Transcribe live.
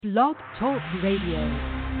Blog Talk Radio.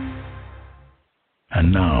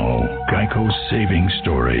 And now, Geico's Saving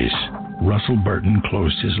Stories. Russell Burton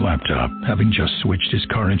closed his laptop, having just switched his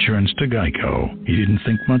car insurance to Geico. He didn't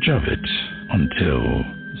think much of it until...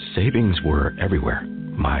 Savings were everywhere.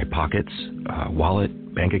 My pockets,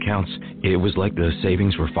 wallet, bank accounts. It was like the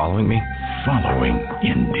savings were following me. Following,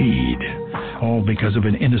 indeed. All because of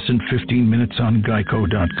an innocent 15 minutes on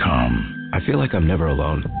Geico.com. I feel like I'm never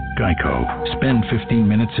alone. Geico. Spend 15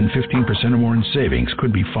 minutes and 15% or more in savings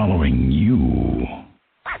could be following you.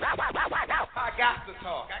 I got to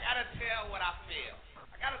talk. I got to tell what I feel.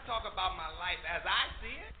 I got to talk about my life as I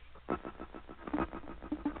see it.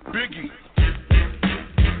 Biggie.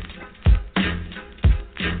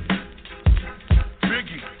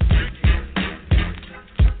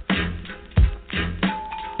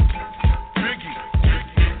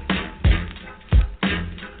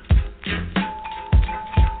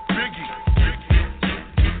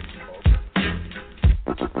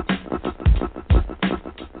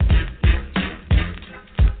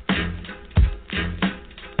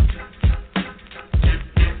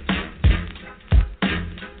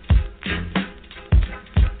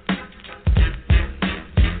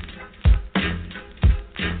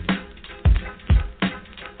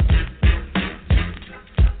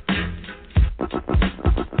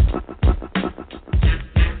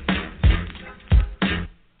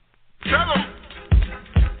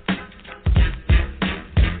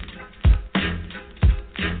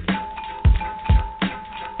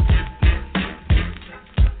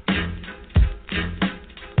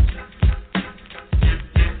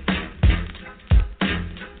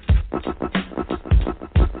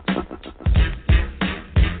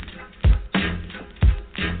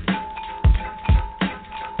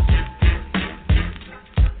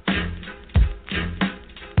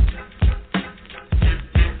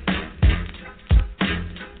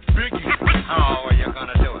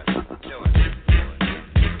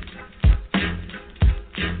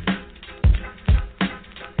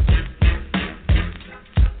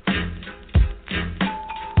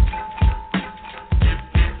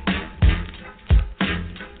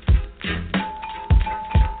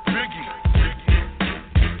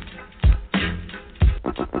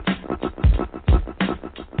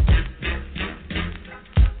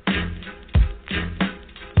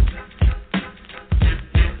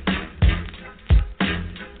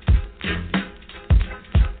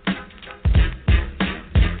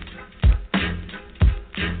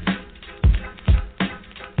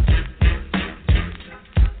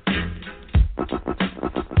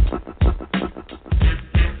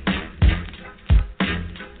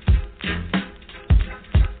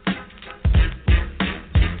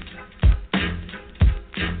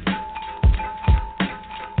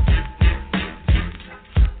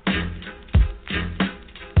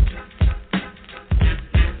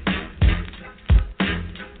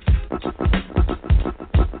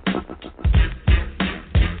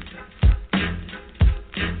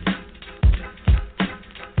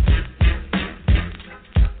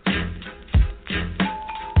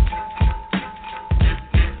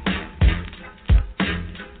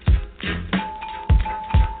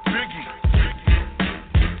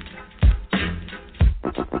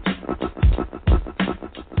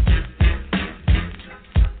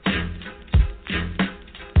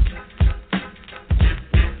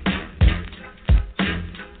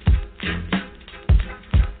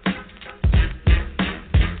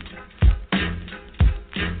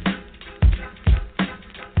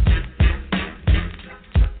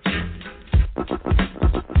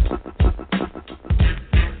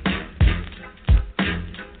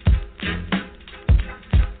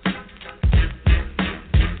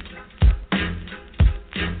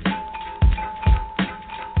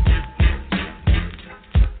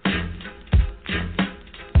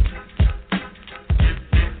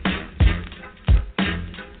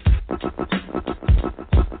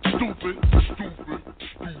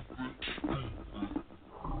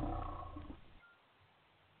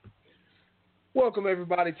 Welcome,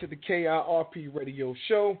 everybody, to the KIRP Radio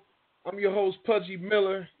Show. I'm your host, Pudgy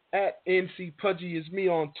Miller, at NC Pudgy is me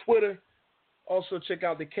on Twitter. Also, check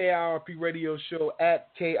out the KIRP Radio Show at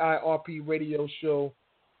KIRP Radio Show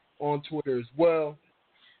on Twitter as well.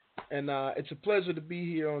 And it's a pleasure to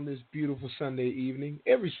be here on this beautiful Sunday evening.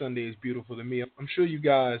 Every Sunday is beautiful to me. I'm sure you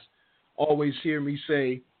guys always hear me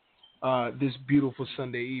say this beautiful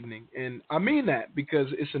Sunday evening. And I mean that because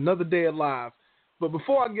it's another day alive. But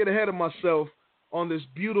before I get ahead of myself, on this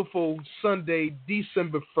beautiful Sunday,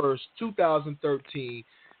 December 1st, 2013.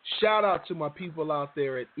 Shout out to my people out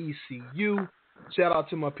there at ECU. Shout out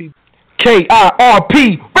to my people.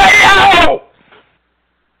 KIRP Radio!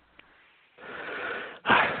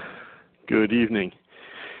 Good evening.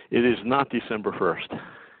 It is not December 1st.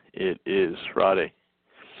 It is Friday,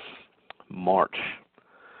 March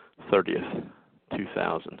 30th,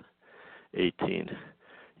 2018.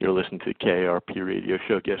 You're listening to the KRP radio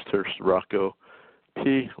show. Guest host Rocco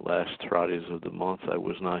P. Last Fridays of the month. I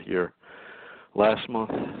was not here last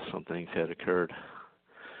month. Some things had occurred.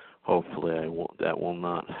 Hopefully that will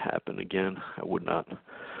not happen again. I would not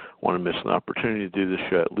want to miss an opportunity to do this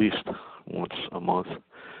show at least once a month.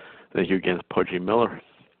 Thank you again, Pudgy Miller.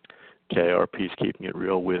 KRP is keeping it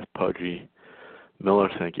real with Pudgy Miller.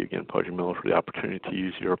 Thank you again, Pudgy Miller, for the opportunity to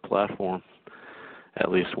use your platform at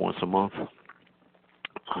least once a month.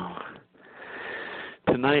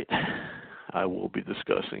 Tonight, I will be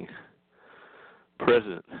discussing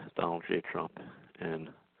President Donald J. Trump and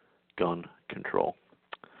gun control.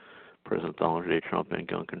 President Donald J. Trump and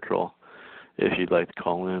gun control. If you'd like to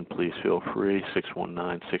call in, please feel free,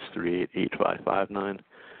 619-638-8559,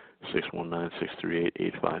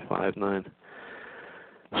 619-638-8559.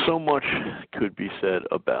 So much could be said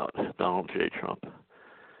about Donald J. Trump.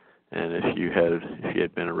 And if you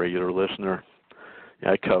had been a regular listener,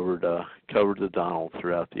 I covered the Donald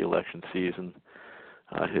throughout the election season,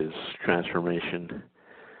 his transformation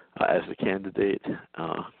as a candidate.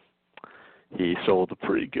 He sold a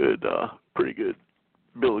pretty good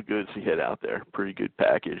bill of goods he had out there, pretty good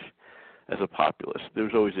package as a populist.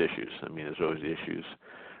 There's always issues. There's always issues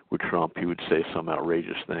with Trump. He would say some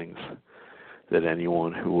outrageous things that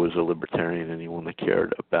anyone who was a libertarian, anyone that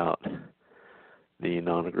cared about the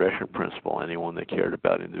non-aggression principle, anyone that cared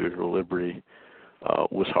about individual liberty,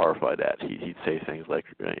 was horrified at. He'd say things like,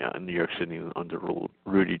 in New York City under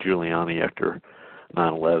Rudy Giuliani after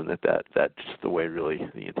 9/11, that's just the way really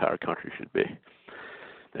the entire country should be.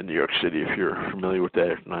 In New York City, if you're familiar with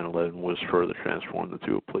that, after 9/11 was further transformed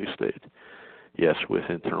into a police state. Yes, with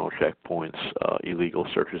internal checkpoints, illegal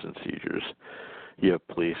searches and seizures. You have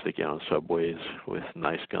police that get on subways with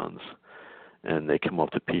nice guns, and they come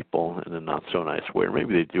up to people in a not-so-nice way, or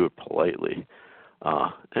maybe they do it politely,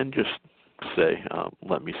 and just say,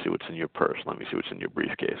 let me see what's in your purse, let me see what's in your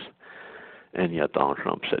briefcase. And yet Donald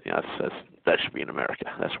Trump said, that should be in America.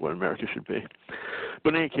 That's what America should be.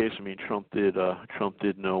 But in any case, Trump did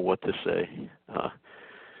know what to say.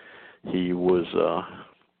 He was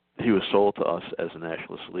sold to us as a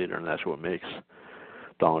nationalist leader, and that's what makes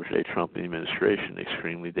Donald J. Trump and the administration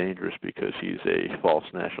extremely dangerous, because he's a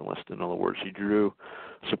false nationalist. In other words, he drew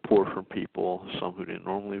support from people, some who didn't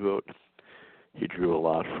normally vote. He drew a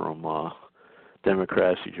lot from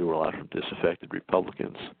Democrats. He drew a lot from disaffected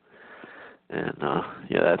Republicans. And,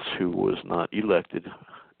 that's who was not elected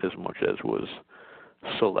as much as was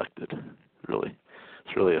selected, really.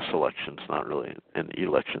 It's really a selection. It's not really an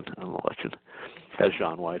election. As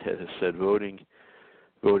John Whitehead has said, voting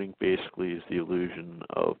basically is the illusion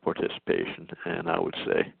of participation, and I would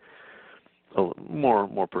say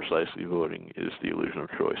more precisely, voting is the illusion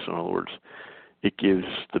of choice. In other words, it gives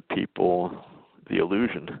the people the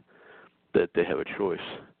illusion that they have a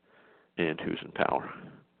choice in who's in power.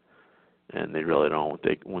 And they really don't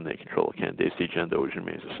when they control the candidates. The agenda always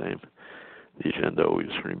remains the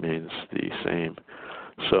same.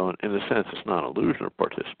 So in a sense, it's not an illusion of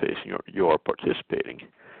participation. You are participating,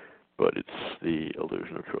 but it's the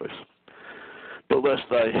illusion of choice. But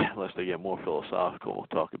lest I get more philosophical, we'll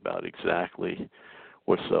talk about exactly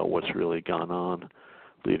what's really gone on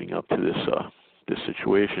leading up to this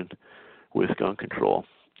situation with gun control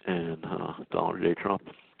and Donald J. Trump.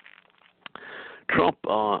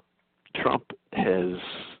 Trump has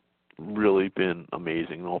really been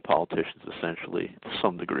amazing. All politicians, essentially, to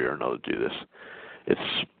some degree or another, do this.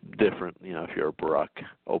 It's different, if you're a Barack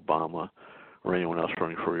Obama or anyone else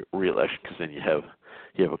running for re-election, because then you have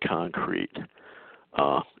a concrete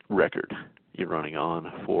record you're running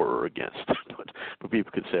on for or against. But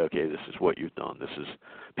people could say, okay, this is what you've done. This is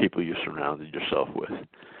people you surrounded yourself with.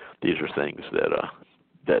 These are things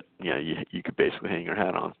that you could basically hang your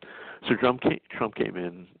hat on. So Trump came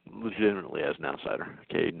in legitimately as an outsider.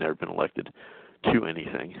 Okay, he'd never been elected to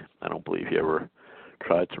anything. I don't believe he ever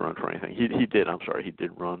tried to run for anything. He did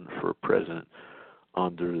run for president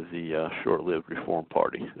under the short-lived Reform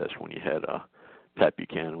Party. That's when you had Pat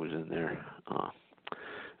Buchanan was in there,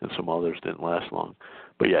 and some others didn't last long.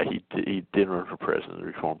 But yeah, he did run for president. The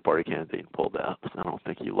Reform Party candidate and pulled out. I don't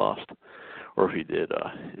think he lost, or if he did,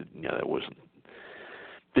 that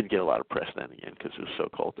didn't get a lot of press then again because it was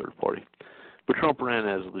so-called third party. But Trump ran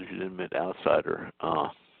as a legitimate outsider.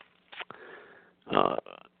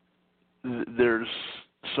 There's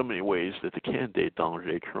so many ways that the candidate, Donald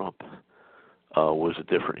J. Trump, was a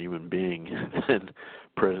different human being than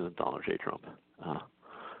President Donald J. Trump.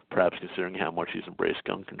 perhaps considering how much he's embraced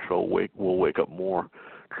gun control, will wake up more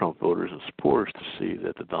Trump voters and supporters to see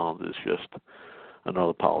that the Donald is just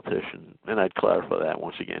another politician. And I'd clarify that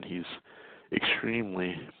once again.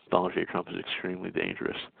 Donald J. Trump is extremely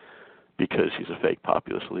dangerous because he's a fake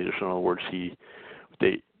populist leader. So in other words,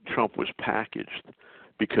 Trump was packaged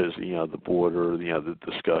because, the border, the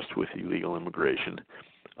disgust with illegal immigration,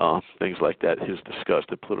 things like that, his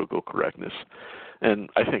disgust at political correctness. And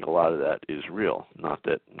I think a lot of that is real. Not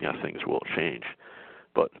that things will change,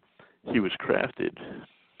 but he was crafted,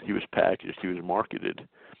 he was packaged, he was marketed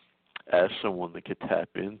as someone that could tap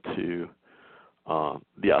into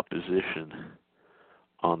the opposition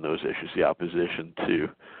on those issues, the opposition to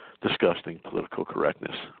disgusting political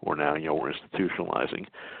correctness. We're now, we're institutionalizing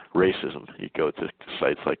racism. You go to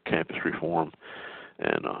sites like Campus Reform,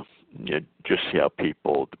 and just see how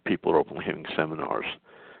people are openly having seminars,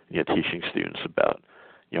 teaching students about,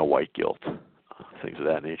 white guilt, things of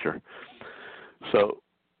that nature. So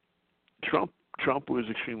Trump was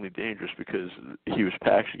extremely dangerous because he was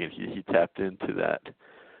packaged again. He tapped into that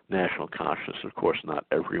national consciousness. Of course, not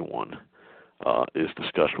everyone is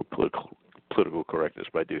discussed with political correctness,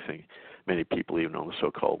 but I do think many people, even on the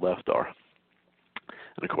so-called left, are.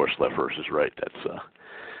 And of course, left versus right.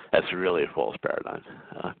 That's really a false paradigm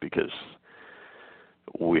because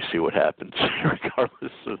we see what happens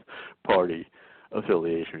regardless of party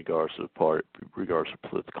affiliation, regardless of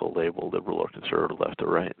political label, liberal or conservative, left or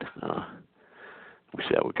right. We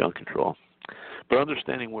see that with gun control. But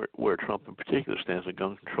understanding where Trump in particular stands on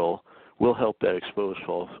gun control will help that expose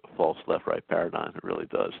false left-right paradigm. It really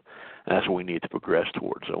does. And that's what we need to progress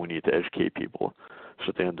towards. So we need to educate people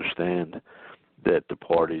so they understand that the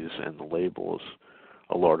parties and the labels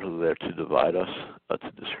are largely there to divide us,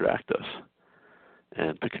 to distract us,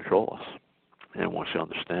 and to control us. And once you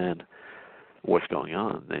understand what's going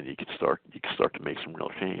on, then you can start to make some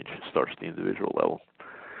real change. It starts at the individual level.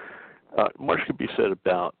 Much could be said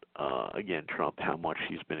about, again, Trump, how much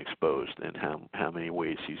he's been exposed and how many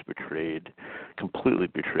ways he's completely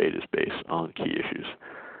betrayed his base on key issues.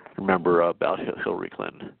 Remember about Hillary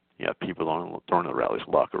Clinton. Yeah, people during the rallies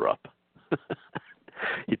lock her up.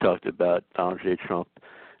 He talked about Donald J. Trump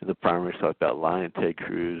in the primaries, talked about lying Ted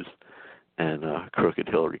Cruz and crooked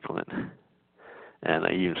Hillary Clinton. And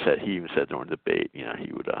he even said during the debate,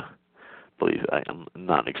 he would believe, I'm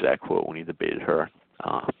not an exact quote, when he debated her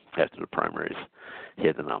after the primaries, he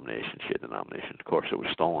had the nomination, she had the nomination. Of course, it was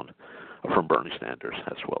stolen from Bernie Sanders.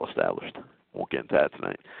 That's well established. Won't get into that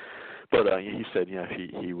tonight. But he said,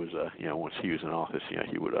 he was, once he was in office,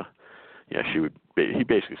 he would, he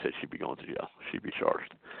basically said she'd be going to jail, she'd be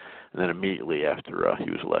charged. And then immediately after he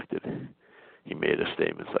was elected, he made a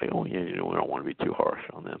statement like, we don't want to be too harsh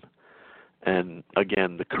on them. And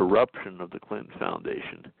again, the corruption of the Clinton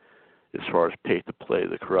Foundation, as far as pay to play,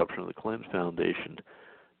 the corruption of the Clinton Foundation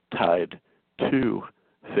tied to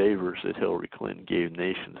favors that Hillary Clinton gave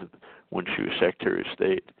nations when she was Secretary of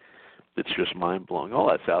State. It's just mind-blowing. All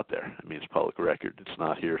that's out there. I mean, it's public record. It's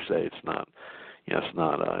not hearsay. It's not, it's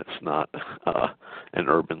not an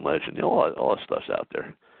urban legend. All that stuff's out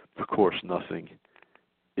there. Of course, nothing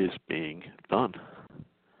is being done.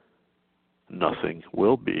 Nothing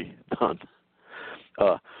will be done.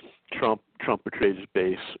 Trump betrayed his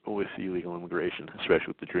base with illegal immigration, especially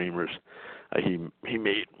with the Dreamers. He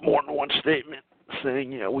made more than one statement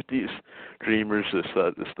saying, with these Dreamers, this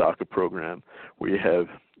DACA program, where you have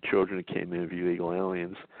children who came in as illegal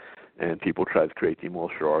aliens, and people tried to create the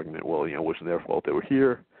emotional argument, well, it wasn't their fault they were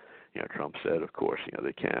here. Trump said, of course,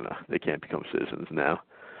 they can't become citizens now.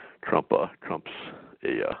 Trump's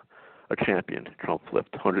a champion. Trump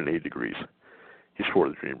flipped 180 degrees. He's for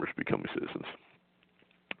the Dreamers becoming citizens.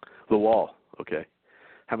 The wall, okay.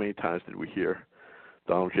 How many times did we hear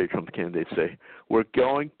Donald J. Trump, the candidate, say, we're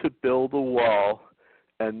going to build a wall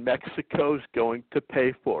and Mexico's going to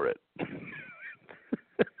pay for it?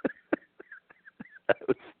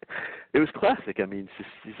 It was classic. I mean,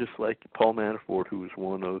 he's just like Paul Manafort, who was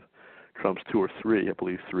one of Trump's two or three, I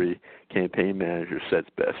believe three, campaign managers, said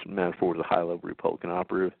best. Manafort was a high-level Republican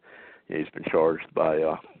operative. He's been charged by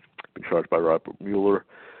Robert Mueller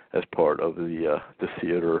as part of the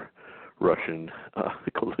theater Russian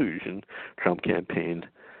collusion Trump campaign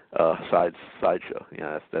sideshow.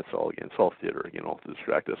 That's all again. It's all theater again, all to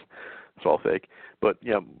distract us. It's all fake. But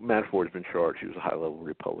Manafort has been charged. He was a high-level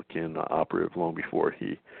Republican operative long before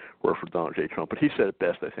he worked for Donald J. Trump. But he said it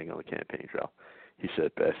best, I think, on the campaign trail. He said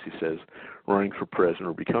it best. He says, running for president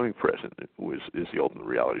or becoming president is the ultimate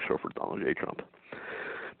reality show for Donald J. Trump.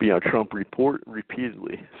 But Trump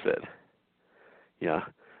repeatedly said,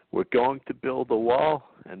 we're going to build a wall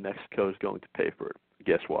and Mexico is going to pay for it.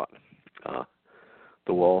 Guess what?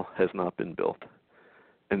 The wall has not been built,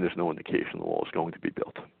 and there's no indication the wall is going to be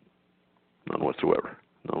built. None whatsoever.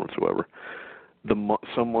 None whatsoever.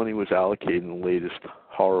 Some money was allocated in the latest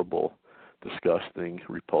horrible, disgusting,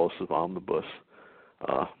 repulsive omnibus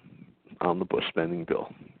spending bill.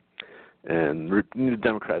 And the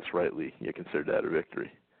Democrats rightly considered that a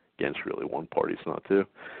victory against really one party, it's not two.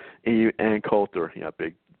 And Ann Coulter,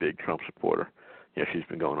 big Trump supporter. She's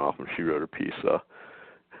been going off, and she wrote a piece,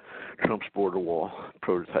 Trump's border wall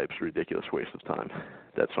prototypes, ridiculous waste of time.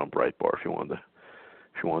 That's on Breitbart if you wanted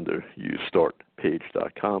to use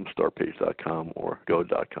startpage.com, or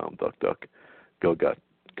go.com,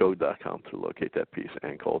 go.com to locate that piece.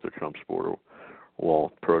 Ann Coulter, Trump's border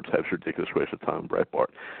wall prototypes, ridiculous waste of time, Breitbart.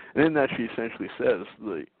 And in that she essentially says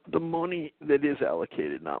the money that is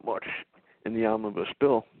allocated, not much, in the omnibus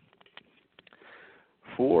bill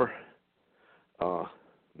for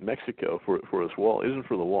Mexico, for this wall, isn't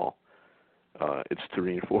for the wall. It's to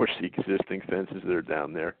reinforce the existing fences that are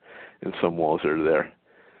down there and some walls that are there.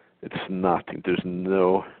 It's nothing. There's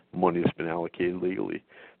no money that's been allocated legally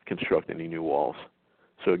to construct any new walls.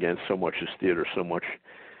 So again, so much is theater, so much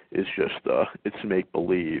is just it's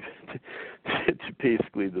make-believe to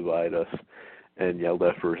basically divide us. And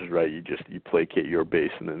left versus right, you placate your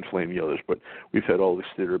base and then inflame the others. But we've had all this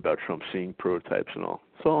theater about Trump seeing prototypes and all.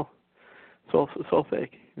 It's all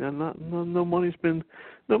fake. No money's been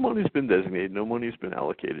designated. No money's been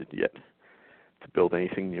allocated yet to build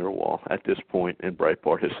anything near a wall at this point. And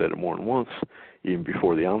Breitbart has said it more than once, even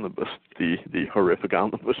before the omnibus, the horrific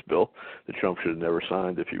omnibus bill that Trump should have never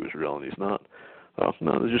signed if he was real, and he's not.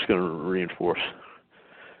 No, they're just going to reinforce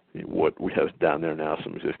what we have down there now,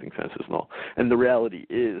 some existing fences and all. And the reality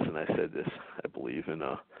is, and I said this, I believe, in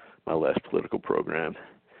my last political program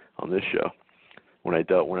on this show, when I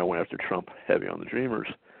went after Trump heavy on the Dreamers,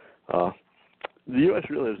 the U.S.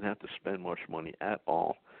 really doesn't have to spend much money at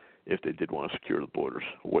all if they did want to secure the borders.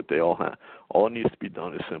 What they all have, all that needs to be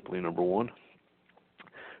done is simply, number one,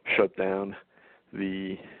 shut down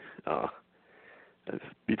the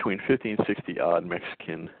between 50 and 60 odd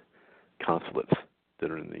Mexican consulates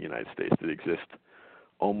that are in the United States that exist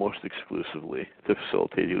almost exclusively to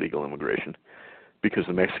facilitate illegal immigration, because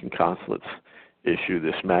the Mexican consulates issue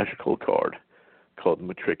this magical card called the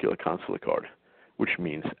matricular consular card, which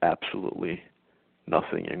means absolutely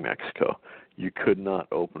nothing in Mexico. You could not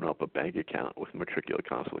open up a bank account with a matricular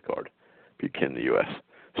consular card, but you can in the U.S.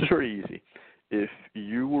 So it's very easy. If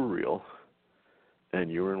you were real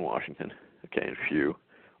and you were in Washington, okay, and few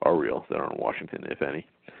are real that are in Washington, if any,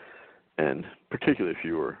 and particularly if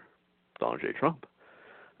you were Donald J. Trump,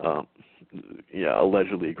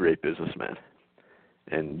 allegedly a great businessman,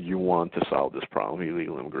 and you want to solve this problem,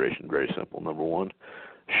 illegal immigration, very simple. Number one,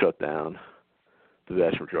 shut down the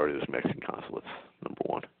vast majority of those Mexican consulates, number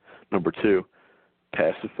one. Number two,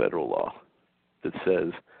 pass a federal law that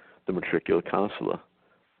says the matricular consular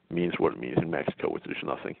means what it means in Mexico, which is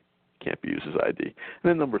nothing, can't be used as ID. And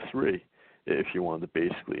then number three, if you wanted to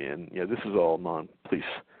basically, and this is all non-police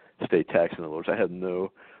state tax. In other words, I have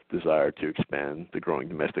no desire to expand the growing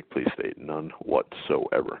domestic police state, none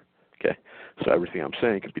whatsoever. Okay, so everything I'm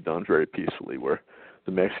saying could be done very peacefully, where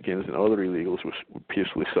the Mexicans and other illegals would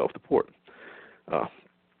peacefully self-deport.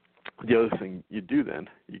 The other thing you do then,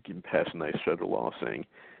 you can pass a nice federal law saying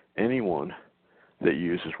anyone that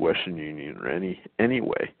uses Western Union or any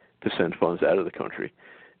way to send funds out of the country,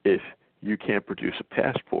 if you can't produce a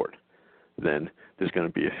passport, then there's going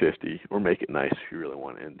to be a 50, or make it nice if you really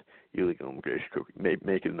want to end illegal immigration,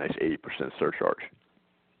 make it a nice 80% surcharge.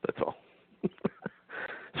 That's all.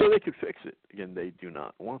 So they could fix it. Again, they do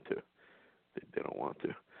not want to. They don't want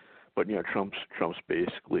to. But Trump's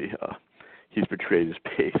basically he's betrayed his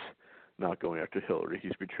base, not going after Hillary.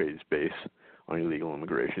 He's betrayed his base on illegal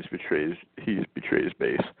immigration. He's betrayed his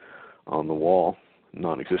base on the wall,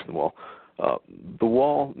 non-existent wall. The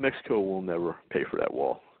wall, Mexico will never pay for that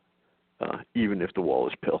wall, even if the wall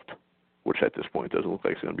is built, which at this point doesn't look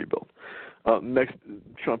like it's going to be built.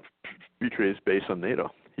 Trump betrayed his base on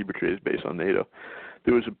NATO. He betrayed his base on NATO.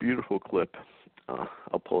 There was a beautiful clip.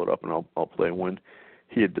 I'll pull it up and I'll play when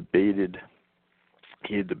he had debated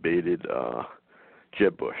Jeb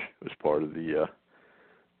Bush. It was part of the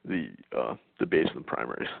debates in the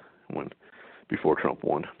primaries before Trump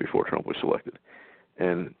won, before Trump was selected,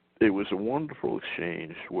 and it was a wonderful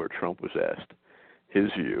exchange where Trump was asked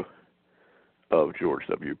his view of George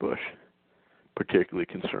W. Bush, particularly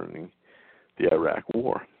concerning the Iraq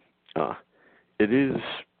War. It is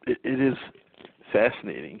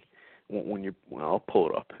fascinating when I'll pull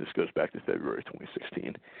it up. This goes back to February 2016,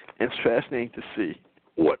 and it's fascinating to see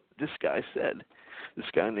what this guy said.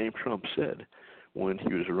 This guy named Trump said when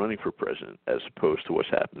he was running for president, as opposed to what's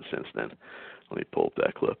happened since then. Let me pull up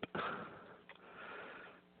that clip.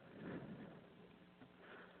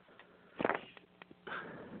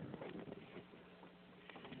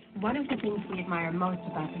 One of the things we admire most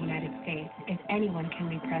about the United States is anyone can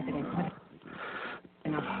be president with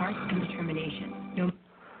enough heart and determination.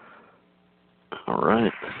 All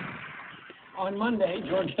right. On Monday,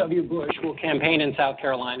 George W. Bush will campaign in South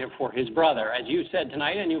Carolina for his brother. As you said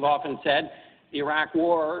tonight, and you've often said, the Iraq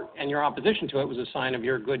War and your opposition to it was a sign of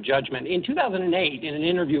your good judgment. In 2008, in an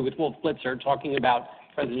interview with Wolf Blitzer talking about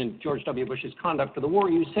President George W. Bush's conduct for the war,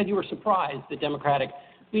 you said you were surprised that Democratic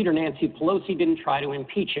leader Nancy Pelosi didn't try to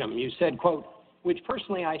impeach him. You said, quote, which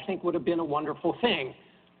personally I think would have been a wonderful thing,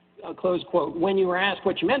 close quote. When you were asked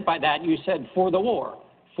what you meant by that, you said, for the war.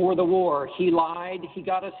 For the war. He lied. He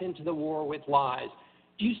got us into the war with lies.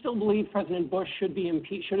 Do you still believe President Bush should have been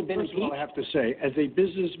impeached? First of all, I have to say, as a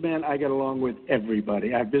businessman, I get along with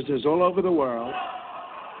everybody. I have business all over the world.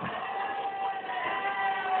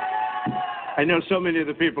 I know so many of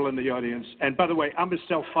the people in the audience. And by the way, I'm a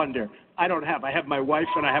self-funder. I have my wife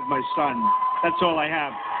and I have my son. That's all I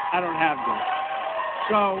have. I don't have them.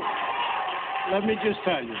 So let me just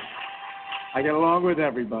tell you, I get along with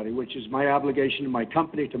everybody, which is my obligation to my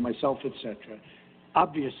company, to myself, etc.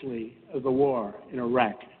 Obviously, the war in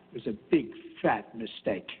Iraq was a big, fat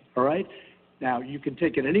mistake, all right? Now, you can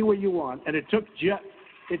take it any way you want, and it took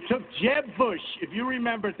Jeb Bush, if you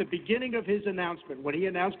remember at the beginning of his announcement, when he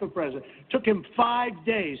announced for president, took him 5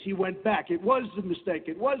 days. He went back. It was a mistake.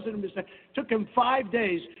 It wasn't a mistake. Took him 5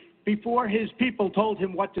 days before his people told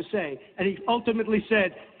him what to say, and he ultimately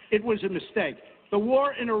said it was a mistake. The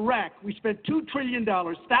war in Iraq, we spent $2 trillion,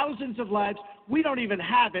 thousands of lives. We don't even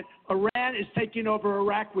have it. Iran is taking over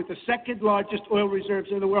Iraq with the second largest oil reserves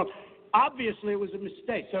in the world. Obviously, it was a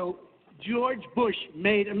mistake. So George Bush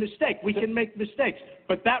made a mistake. We can make mistakes,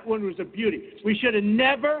 but that one was a beauty. We should have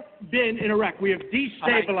never been in Iraq. We have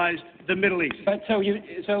destabilized the Middle East. But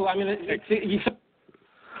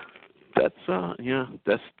that's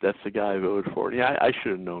the guy I voted for. Yeah, I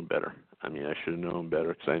should have known better. I should have known better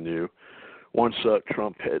because I knew once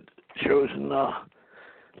Trump had chosen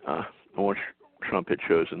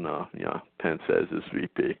Pence as his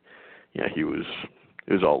VP,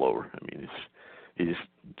 it was all over. He's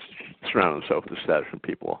surrounded himself with establishment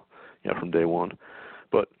people, from day one.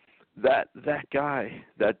 But that guy,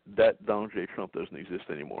 that Donald J. Trump doesn't exist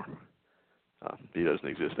anymore. He doesn't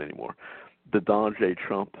exist anymore. The Donald J.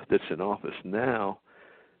 Trump that's in office now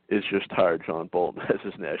is just hired John Bolton as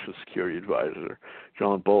his national security advisor.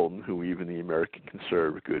 John Bolton, who even the American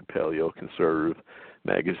Conservative, good paleoconservative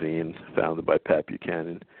magazine founded by Pat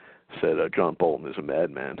Buchanan, said John Bolton is a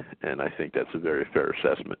madman, and I think that's a very fair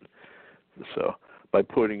assessment. So by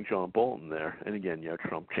putting John Bolton there, and again,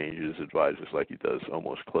 Trump changes advisors like he does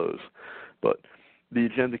almost close, but the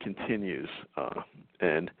agenda continues,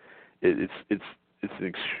 and it's an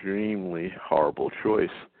extremely horrible choice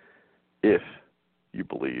if you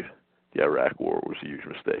believe the Iraq War was a huge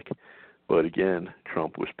mistake. But again,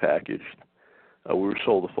 Trump was packaged. We were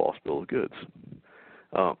sold a false bill of goods.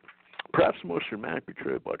 Perhaps the most dramatic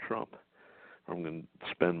betrayal by Trump, I'm going to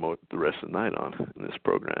spend the rest of the night on in this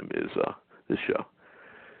program, is this show.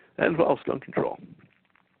 That involves gun control.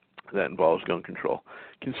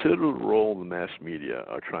 Consider the role of the mass media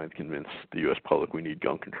trying to convince the U.S. public we need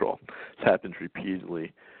gun control. This happens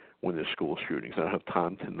repeatedly when there's school shootings. I don't have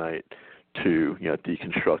time tonight to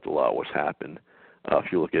deconstruct a lot of what's happened.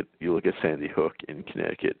 If you look at Sandy Hook in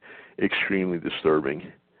Connecticut, extremely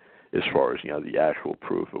disturbing as far as the actual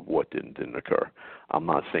proof of what didn't occur. I'm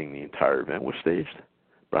not saying the entire event was staged,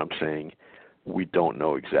 but I'm saying we don't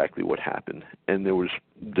know exactly what happened, and there's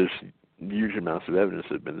huge amounts of evidence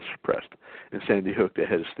that have been suppressed. In Sandy Hook, they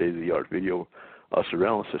had a state-of-the-art video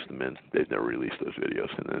surveillance system in. They've never released those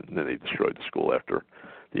videos, and then they destroyed the school after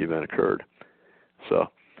the event occurred. So.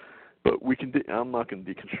 But I'm not going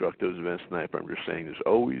to deconstruct those events tonight, but I'm just saying you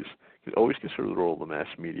can always consider the role of the mass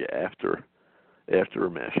media after a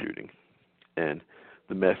mass shooting. And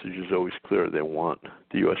the message is always clear. They want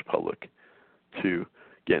the U.S. public to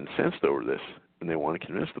get incensed over this, and they want to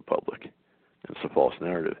convince the public, and it's a false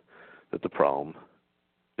narrative, that the problem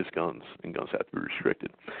is guns, and guns have to be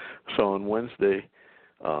restricted. So on Wednesday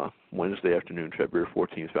afternoon, February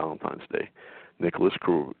 14th, Valentine's Day, Nicholas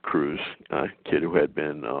Cruz, a kid who had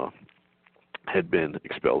been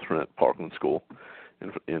expelled from that Parkland school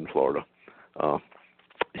in Florida.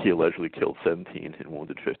 He allegedly killed 17 and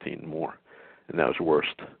wounded 15 more, and that was the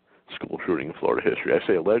worst school shooting in Florida history. I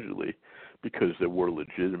say allegedly because there were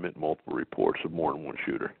legitimate multiple reports of more than one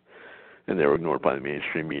shooter, and they were ignored by the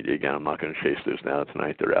mainstream media. Again, I'm not going to chase those now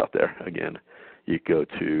tonight. They're out there. Again, You go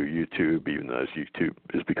to YouTube, even though YouTube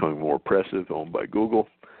is becoming more oppressive, owned by Google,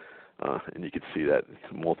 and you can see that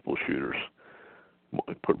multiple shooters.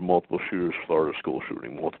 Put multiple shooters, Florida school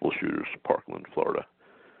shooting, multiple shooters, Parkland, Florida.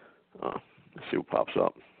 Let's see what pops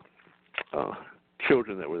up.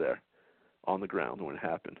 Children that were there on the ground when it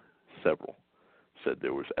happened, several, said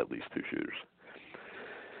there was at least 2 shooters.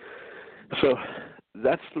 So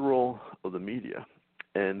that's the role of the media.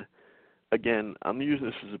 And again, I'm using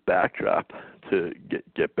this as a backdrop to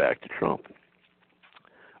get back to Trump.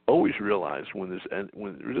 Always realize when there's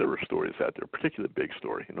ever stories out there, particularly a big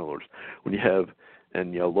story. In other words, when you have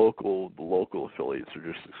the local affiliates are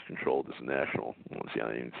just as controlled as the national ones.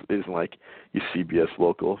 It isn't like your CBS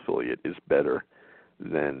local affiliate is better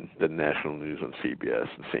than the national news on CBS,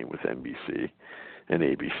 and same with NBC and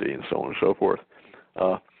ABC and so on and so forth.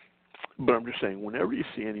 But I'm just saying, whenever you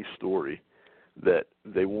see any story that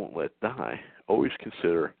they won't let die, always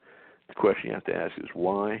consider the question you have to ask is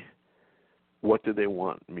why. What do they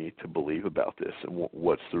want me to believe about this, and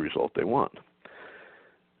what's the result they want?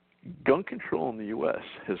 Gun control in the U.S.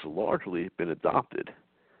 has largely been adopted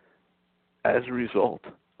as a result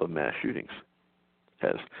of mass shootings.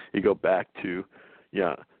 You go back to,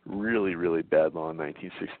 really, really bad law in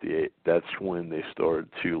 1968. That's when they started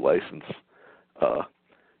to license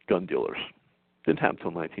gun dealers. Didn't happen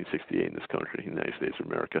until 1968 in this country, in the United States of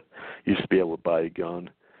America. You used to be able to buy a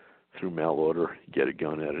gun through mail order, get a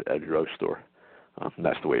gun at a drugstore.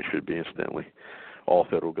 That's the way it should be, incidentally. All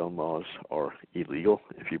federal gun laws are illegal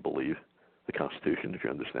if you believe the Constitution, if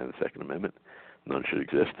you understand the Second Amendment. None should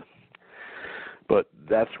exist. But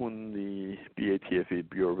that's when the BATF,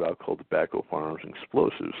 Bureau of Alcohol, Tobacco, Firearms, and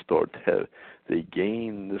Explosives, they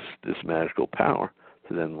gain this magical power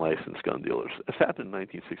to then license gun dealers. This happened in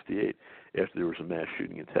 1968 after there was a mass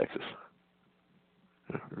shooting in Texas.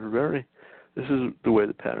 This is the way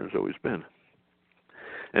the pattern's always been.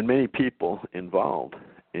 And many people involved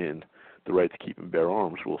in the right to keep and bear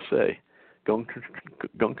arms will say gun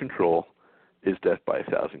control is death by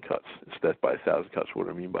 1,000 cuts. It's death by 1,000 cuts. What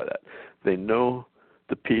do I mean by that? They know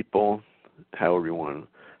the people, however you want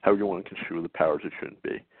to construe the powers it shouldn't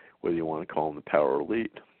be, whether you want to call them the power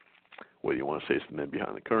elite, whether you want to say it's the men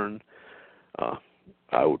behind the curtain.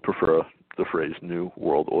 I would prefer the phrase New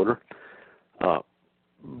World Order.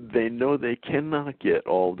 They know they cannot get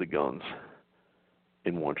all of the guns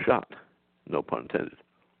in one shot, no pun intended.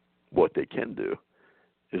 What they can do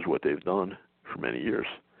is what they've done for many years,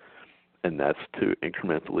 and that's to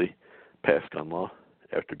incrementally pass gun law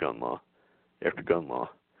after gun law after gun law,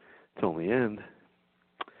 until in the end,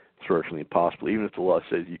 it's virtually impossible. Even if the law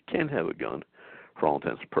says you can have a gun, for all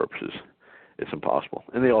intents and purposes, it's impossible.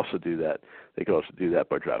 And they also do that. They could also do that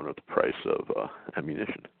by driving up the price of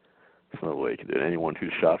ammunition. That's another way you can do it. Anyone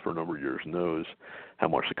who's shot for a number of years knows how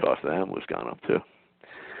much the cost of ammo has gone up too.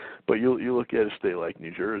 But you look at a state like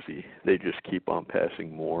New Jersey, they just keep on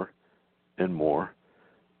passing more and more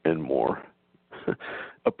and more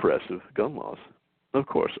oppressive gun laws. Of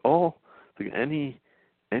course,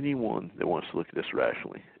 anyone that wants to look at this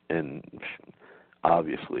rationally, and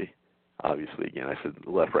obviously, again, I said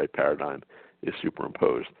the left-right paradigm is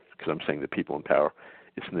superimposed because I'm saying the people in power,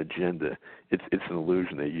 it's an agenda, it's an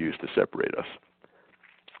illusion they use to separate us.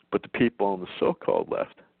 But the people on the so-called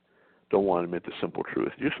left don't want to admit the simple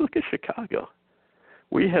truth. Just look at Chicago.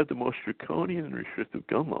 We have the most draconian and restrictive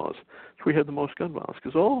gun laws. So we have the most gun violence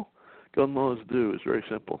because all gun laws do is very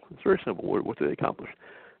simple. It's very simple. What do they accomplish?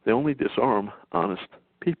 They only disarm honest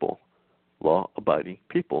people. Law-abiding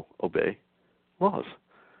people obey laws.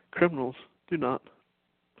 Criminals do not.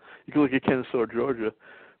 You can look at Kennesaw, Georgia,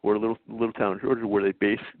 or a little town in Georgia where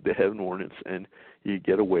they have an ordinance and you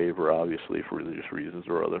get a waiver, obviously, for religious reasons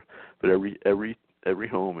or other. But every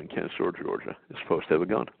home in Kennesaw, Georgia is supposed to have a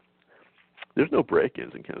gun. There's no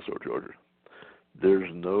break-ins in Kennesaw, Georgia. There's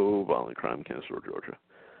no violent crime in Kennesaw, Georgia,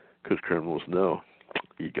 because criminals know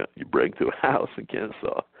you break into a house in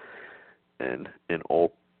Kennesaw, and in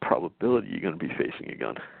all probability you're going to be facing a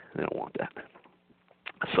gun. They don't want that.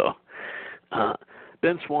 So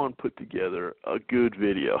Ben Swan put together a good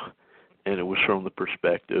video, and it was from the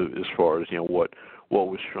perspective as far as what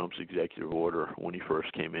was Trump's executive order when he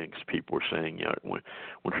first came in, because people were saying when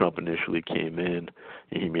Trump initially came in,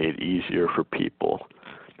 he made it easier for people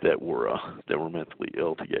that were mentally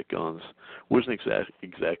ill to get guns. Wasn't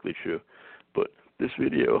exactly true, but this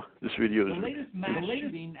video is the latest mass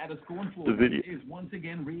shooting at a school in Florida is once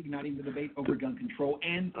again reigniting the debate over gun control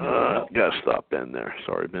and gotta stop Ben there.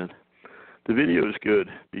 Sorry, Ben. The video is good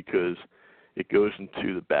because it goes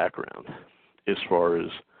into the background as far as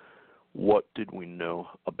what did we know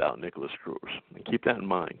about Nicholas Cruz. And keep that in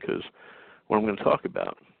mind, because what I'm going to talk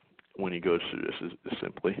about when he goes through this is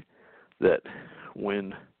simply that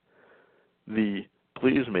when the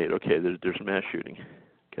plea is made, okay, there's a mass shooting,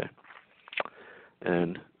 okay,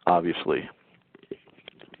 and obviously,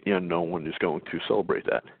 no one is going to celebrate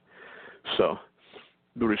that. So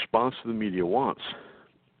the response the media wants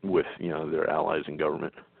with, their allies in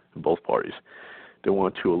government, in both parties, they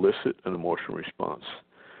want to elicit an emotional response.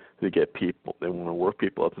 They want to work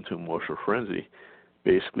people up into emotional frenzy,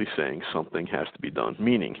 basically saying something has to be done,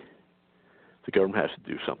 meaning the government has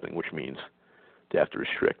to do something, which means they have to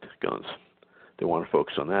restrict guns. They want to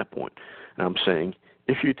focus on that point. And I'm saying,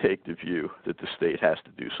 if you take the view that the state has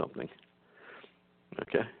to do something,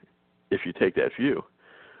 okay, if you take that view,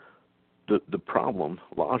 the problem,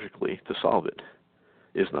 logically, to solve it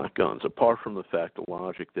is not guns. Apart from the fact, the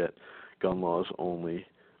logic that gun laws only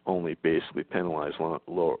basically penalize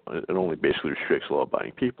it only basically restricts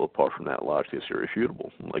law-abiding people. Apart from that logic, it's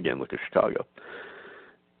irrefutable. Again, look at Chicago.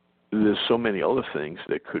 There's so many other things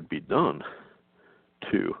that could be done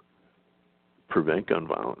to prevent gun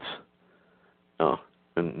violence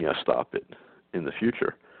and stop it in the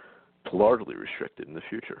future, to largely restrict it in the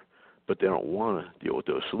future. But they don't want to deal with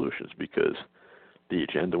those solutions because the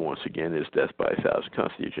agenda, once again, is death by 1,000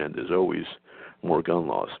 cuts. The agenda is always more gun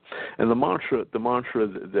laws. And the mantra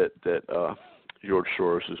that George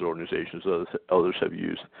Soros' organizations, others have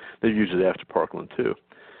used, they've used it after Parkland too,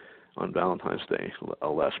 on Valentine's Day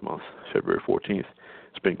last month, February 14th.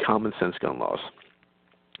 It's been common sense gun laws.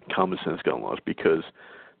 Common sense gun laws, because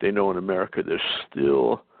they know in America there's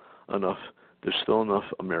still enough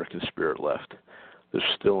American spirit left. There's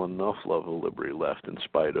still enough love of liberty left, in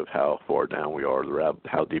spite of how far down we are,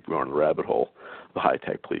 how deep we are in the rabbit hole, the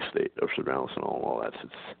high-tech police state of surveillance and all that.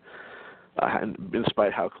 And in spite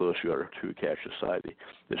of how close we are to a cash society,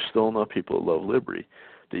 there's still enough people that love liberty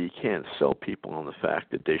that you can't sell people on the fact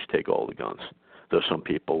that they should take all the guns. Though some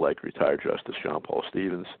people, like retired Justice John Paul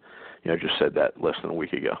Stevens, just said that less than a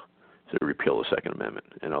week ago, to repeal the Second Amendment,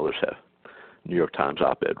 and others have. New York Times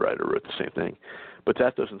op-ed writer wrote the same thing. But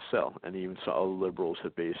that doesn't sell, and even some other liberals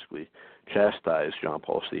have basically chastised John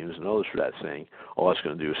Paul Stevens and others for that, saying all that's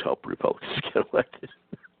going to do is help Republicans get elected.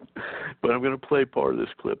 But I'm going to play part of this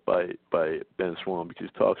clip by Ben Swan, because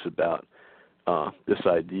he talks about this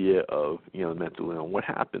idea of mental illness. What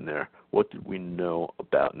happened there? What did we know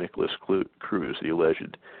about Nicholas Cruz, the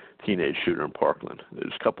alleged teenage shooter in Parkland?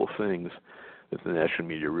 There's a couple of things that the national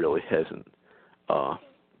media really hasn't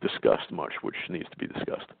discussed much, which needs to be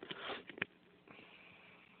discussed.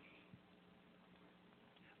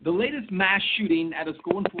 The latest mass shooting at a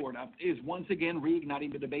school in Florida is once again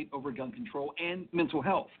reigniting the debate over gun control and mental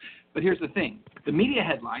health. But here's the thing. The media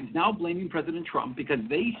headlines now blaming President Trump because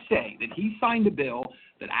they say that he signed a bill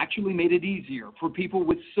that actually made it easier for people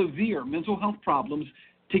with severe mental health problems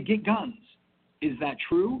to get guns. Is that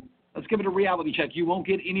true? Let's give it a reality check you won't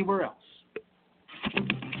get anywhere else.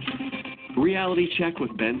 Reality Check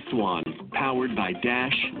with Ben Swan, powered by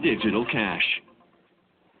Dash Digital Cash.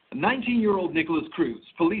 19-year-old Nicholas Cruz.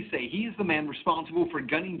 Police say he is the man responsible for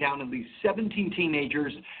gunning down at least 17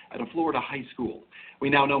 teenagers at a Florida high school. We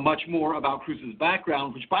now know much more about Cruz's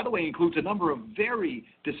background, which, by the way, includes a number of very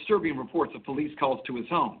disturbing reports of police calls to his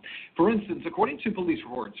home. For instance, according to police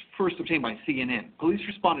reports first obtained by CNN, police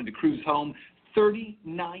responded to Cruz's home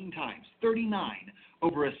 39 times, 39,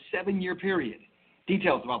 over a 7-year period.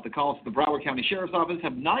 Details about the calls to the Broward County Sheriff's Office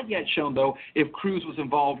have not yet shown, though, if Cruz was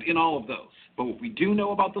involved in all of those. But what we do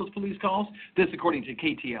know about those police calls, this according to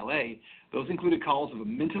KTLA, those included calls of a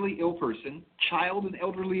mentally ill person, child and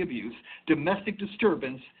elderly abuse, domestic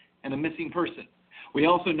disturbance, and a missing person. We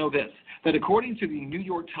also know this, that according to the New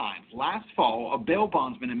York Times, last fall, a bail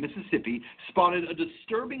bondsman in Mississippi spotted a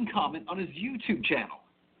disturbing comment on his YouTube channel.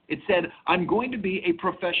 It said, "I'm going to be a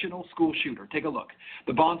professional school shooter." Take a look.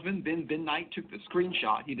 The bondsman, Ben Knight, took the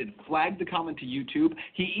screenshot. He then flagged the comment to YouTube.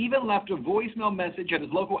 He even left a voicemail message at his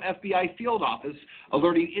local FBI field office,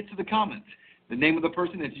 alerting it to the comment. The name of the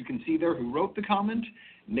person, as you can see there, who wrote the comment,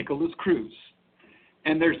 Nicholas Cruz.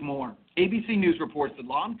 And there's more. ABC News reports that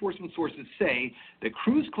law enforcement sources say that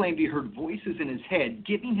Cruz claimed he heard voices in his head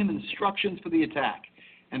giving him instructions for the attack,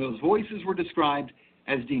 and those voices were described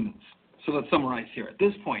as demons. So let's summarize here. At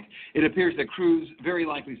this point, it appears that Cruz very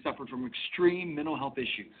likely suffered from extreme mental health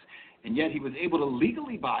issues, and yet he was able to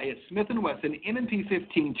legally buy a Smith & Wesson M&P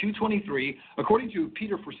 15-223, according to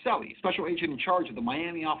Peter Furselli, special agent in charge of the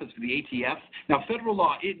Miami office for the ATF. Now, federal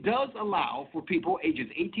law, it does allow for people ages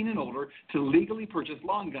 18 and older to legally purchase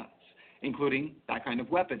long guns, including that kind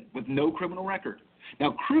of weapon with no criminal record.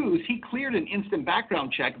 Now, Cruz, he cleared an instant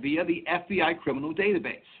background check via the FBI criminal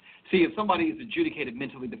database. See, if somebody is adjudicated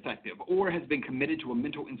mentally defective or has been committed to a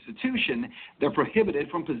mental institution, they're prohibited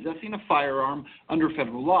from possessing a firearm under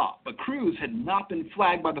federal law. But Cruz had not been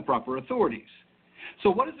flagged by the proper authorities. So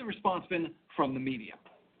what has the response been from the media?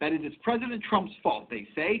 That it is President Trump's fault, they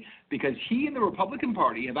say, because he and the Republican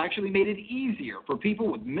Party have actually made it easier for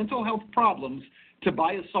people with mental health problems to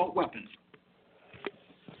buy assault weapons.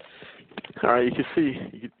 All right, you can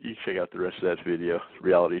see, you check out the rest of that video.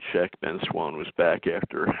 Reality check, Ben Swan was back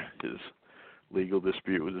after his legal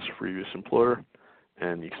dispute with his previous employer.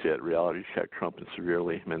 And you can see that reality check, Trump and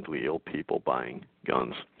severely mentally ill people buying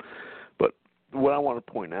guns. But what I want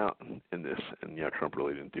to point out in this, and Trump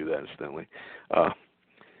really didn't do that incidentally,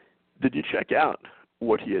 did you check out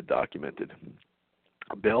what he had documented?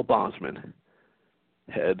 A bail bondsman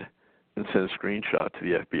had and sent a screenshot to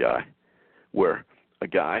the FBI where a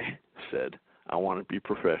guy said, I want to be a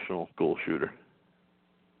professional goal shooter.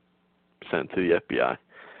 Sent to the FBI.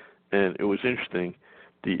 And it was interesting,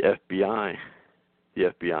 the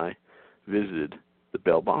FBI visited the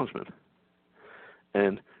bail bondsman.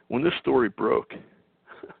 And when this story broke,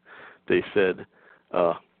 they said,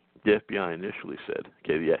 the FBI initially said,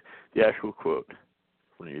 okay, the actual quote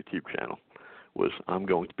from the YouTube channel was, I'm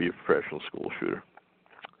going to be a professional school shooter.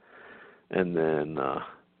 And then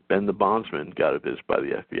Ben the bondsman got a visit by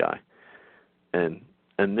the FBI. And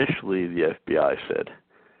initially the FBI said,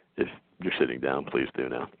 if you're sitting down, please do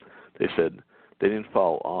now. They said they didn't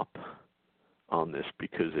follow up on this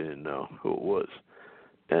because they didn't know who it was.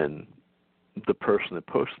 And the person that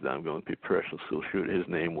posted that, I'm going to be a professional school shooter, his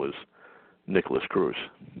name was Nicholas Cruz.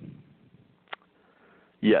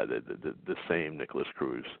 Yeah, the same Nicholas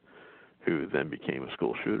Cruz who then became a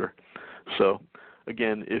school shooter. So,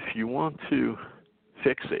 again, if you want to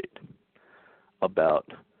fixate about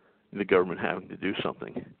the government having to do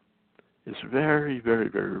something, it's very, very,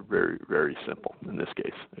 very, very, very simple in this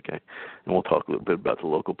case, okay? And we'll talk a little bit about the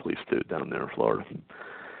local police, too, down there in Florida.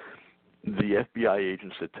 The FBI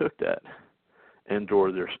agents that took that and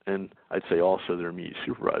I'd say also their immediate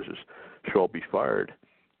supervisors should all be fired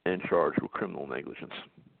and charged with criminal negligence.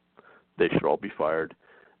 They should all be fired,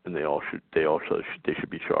 and they should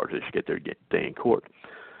be charged. They should get their day in court.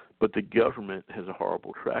 But the government has a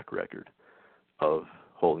horrible track record of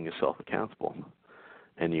holding itself accountable.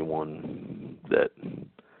 Anyone that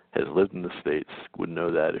has lived in the States would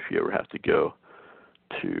know that if you ever have to go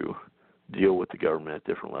to deal with the government at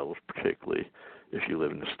different levels, particularly if you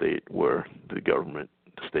live in a state where the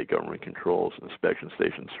state government controls inspection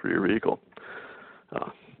stations for your vehicle.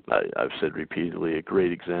 I've said repeatedly, a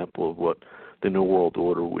great example of what the New World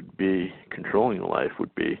Order would be, controlling your life,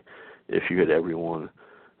 would be if you had everyone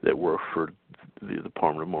that worked for the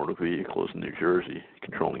Department of Motor Vehicles in New Jersey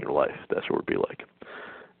controlling your life. That's what it would be like.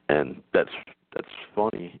 And that's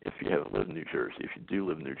funny if you haven't lived in New Jersey. If you do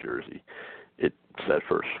live in New Jersey, it's at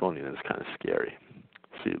first funny and it's kind of scary.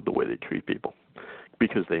 See the way they treat people.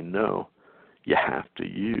 Because they know you have to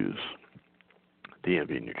use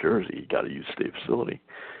DMV in New Jersey. You got to use state facility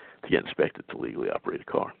to get inspected to legally operate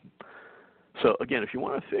a car. So again, if you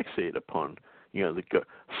want to fixate upon,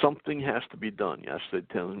 something has to be done. Yes, they're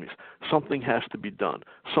telling me something has to be done.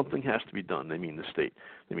 Something has to be done. They mean the state.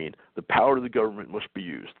 They mean the power of the government must be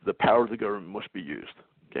used. The power of the government must be used.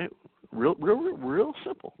 Okay, real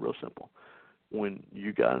simple. Real simple. When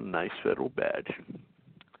you got a nice federal badge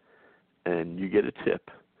and you get a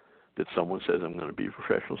tip that someone says, I'm going to be a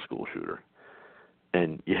professional school shooter,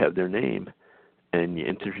 and you have their name, and you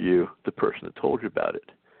interview the person that told you about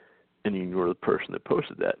it, and you ignore the person that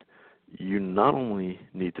posted that, you not only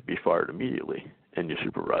need to be fired immediately, and your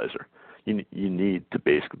supervisor, you need to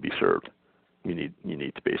basically be served. You need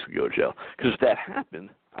to basically go to jail. Because if that happened,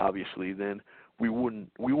 obviously, then we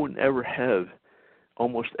wouldn't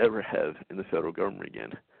almost ever have in the federal government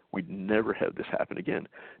again. We'd never have this happen again,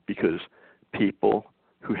 because people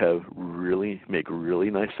who make really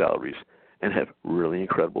nice salaries and have really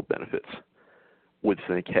incredible benefits would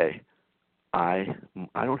think, hey, I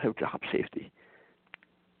don't have job safety.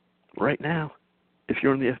 Right now, if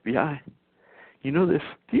you're in the FBI, you know this.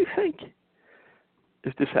 Do you think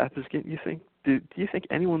if this happens again, do you think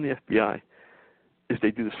anyone in the FBI, if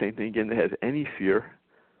they do the same thing again, they have any fear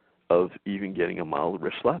of even getting a mild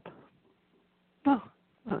wrist slap? No.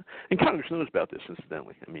 And Congress knows about this,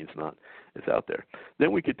 incidentally. I mean, it's out there.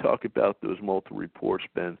 Then we could talk about those multiple reports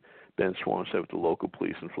Ben Swan said with the local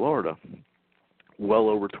police in Florida. Well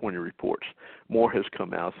over 20 reports. More has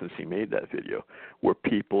come out since he made that video, where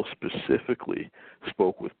people specifically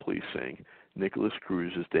spoke with police saying, Nicholas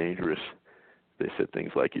Cruz is dangerous. They said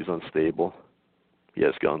things like he's unstable. He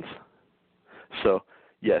has guns. So,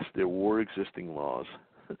 yes, there were existing laws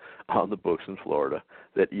on the books in Florida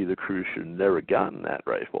that either Cruz should have never gotten that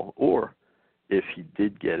rifle, or if he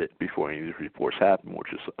did get it before any of these reports happened,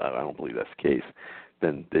 which is I don't believe that's the case,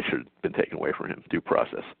 then they should have been taken away from him. Due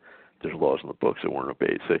process. There's laws in the books that weren't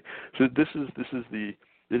obeyed. So this is the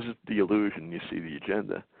illusion. You see the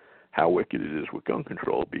agenda, how wicked it is with gun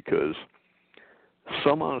control, because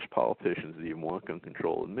some honest politicians that even want gun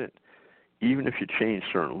control admit, even if you change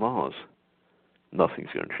certain laws, nothing's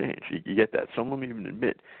going to change. You get that? Some of them even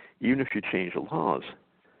admit, even if you change the laws,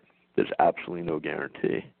 there's absolutely no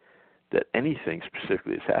guarantee that anything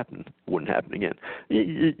specifically that's happened wouldn't happen again.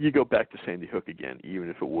 You go back to Sandy Hook again, even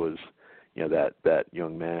if it was, that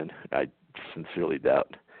young man. I sincerely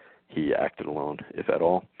doubt he acted alone, if at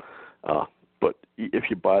all. But if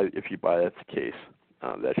you buy that's the case,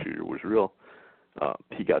 that shooter was real.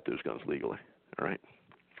 He got those guns legally. All right.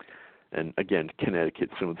 And again, Connecticut,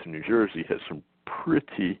 similar to New Jersey, has some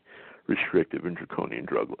pretty restrictive and draconian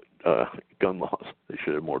gun laws. They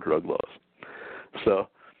should have more drug laws. So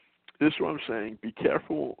this is what I'm saying. Be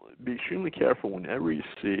careful. Be extremely careful whenever you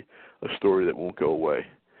see a story that won't go away.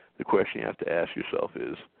 The question you have to ask yourself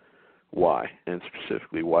is, why? And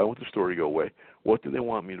specifically, why won't the story go away? What do they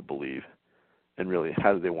want me to believe? And really,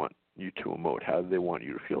 how do they want you to emote? How do they want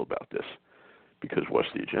you to feel about this? Because what's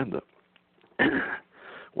the agenda?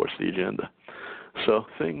 What's the agenda? So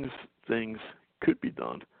things could be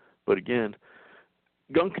done. But again,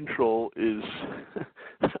 gun control is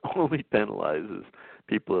only penalizes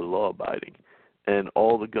people that are law-abiding. And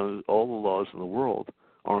all the laws in the world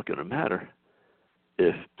aren't going to matter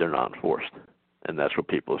if they're not enforced. And that's what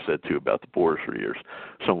people have said, too, about the borders for years.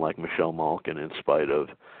 Someone like Michelle Malkin, in spite of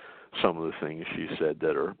some of the things she said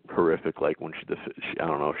that are horrific, like when she I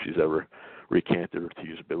don't know if she's ever recanted or, to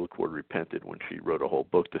use a biblical word, repented, when she wrote a whole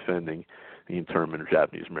book defending the internment of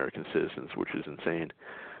Japanese American citizens, which is insane.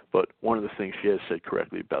 But one of the things she has said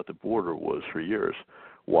correctly about the border was, for years,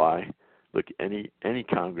 why, look any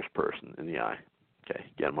congressperson in the eye, okay,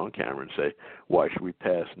 get them on camera and say, why should we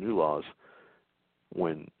pass new laws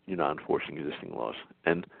when you're not enforcing existing laws?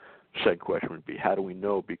 And second question would be, how do we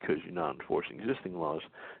know, because you're not enforcing existing laws,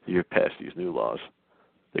 that you've passed these new laws,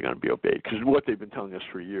 they're going to be obeyed? Because what they've been telling us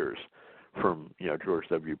for years, from George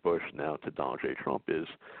W. Bush now to Donald J. Trump, is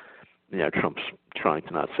Trump's trying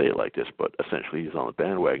to not say it like this, but essentially he's on the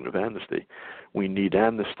bandwagon of amnesty. We need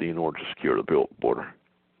amnesty in order to secure the border.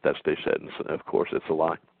 That's what they said, and so, of course, it's a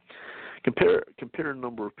lie. Compare a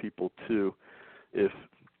number of people too. If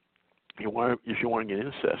you want to get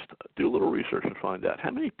incest, do a little research and find out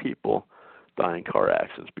how many people die in car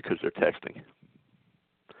accidents because they're texting.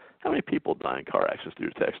 How many people die in car accidents due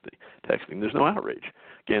to texting? There's no outrage.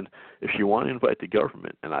 Again, if you want to invite the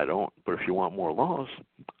government, and I don't, but if you want more laws,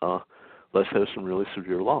 let's have some really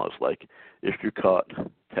severe laws. Like, if you're caught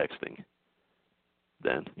texting,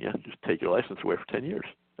 then, just take your license away for 10 years.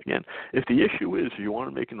 Again, if the issue is you want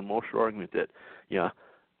to make an emotional argument that,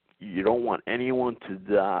 you don't want anyone to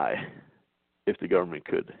die if the government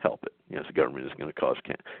could help it. The government isn't going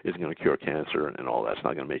to cure cancer and all that. It's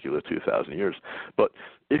not going to make you live 2,000 years. But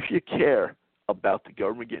if you care about the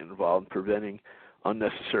government getting involved in preventing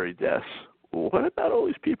unnecessary deaths, what about all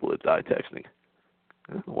these people that die texting?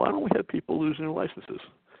 Why don't we have people losing their licenses?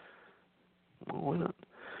 Well, why not?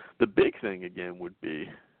 The big thing, again, would be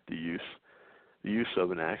the use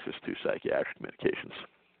of and access to psychiatric medications.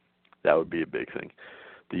 That would be a big thing.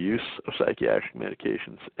 The use of psychiatric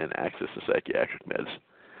medications and access to psychiatric meds.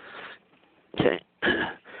 Okay,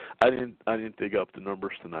 I didn't dig up the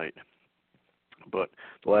numbers tonight, but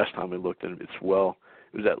the last time I looked at it, it was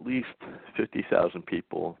at least 50,000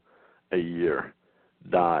 people a year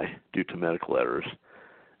die due to medical errors,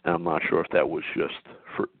 and I'm not sure if that was just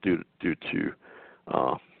due to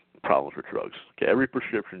problems with drugs. Okay, every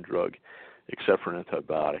prescription drug, except for an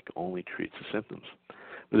antibiotic, only treats the symptoms.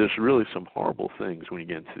 But there's really some horrible things when you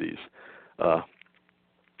get into these, when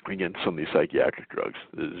you get into some of these psychiatric drugs.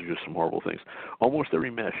 There's just some horrible things. Almost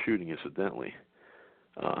every mass shooting, incidentally,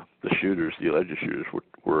 the alleged shooters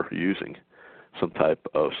were using some type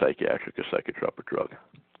of psychiatric or psychotropic drug.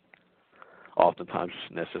 Oftentimes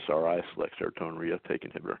it's an SSRI, select serotonin reuptake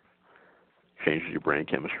inhibitor. Changes your brain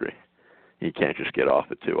chemistry. You can't just get off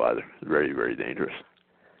it too either. It's very, very dangerous.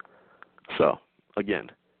 So, again,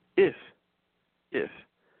 if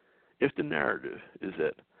the narrative is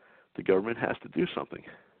that the government has to do something,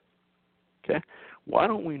 okay, why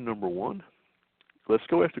don't we, number one, let's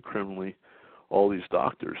go after criminally all these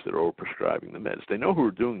doctors that are overprescribing the meds. They know who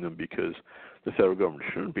are doing them because the federal government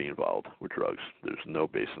shouldn't be involved with drugs. There's no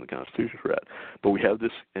base in the Constitution for that. But we have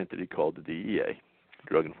this entity called the DEA,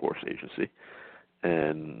 Drug Enforcement Agency,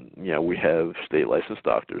 And we have state licensed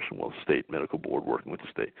doctors, well, state medical board working with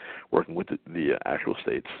the actual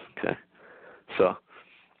states. Okay, so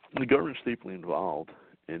the government's deeply involved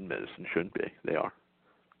in medicine. Shouldn't be. They are.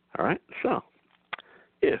 All right. So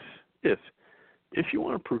if you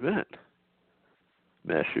want to prevent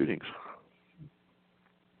mass shootings,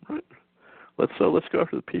 right? Let's go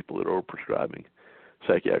after the people that are prescribing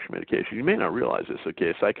psychiatric medication. You may not realize this. Okay,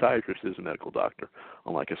 a psychiatrist is a medical doctor,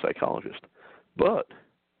 unlike a psychologist. But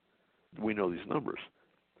we know these numbers.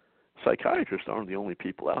 Psychiatrists aren't the only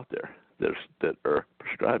people out there that are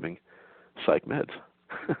prescribing psych meds.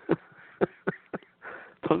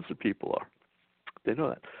 Tons of people are. They know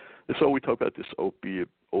that. And so we talk about this opioid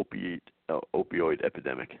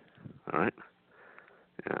epidemic. All right.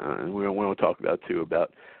 And we want to talk about too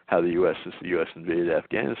about how the U.S. invaded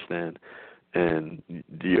Afghanistan, and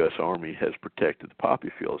the U.S. Army has protected the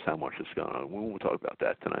poppy fields. How much it's gone on. We won't talk about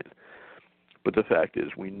that tonight. But the fact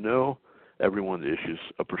is, we know everyone issues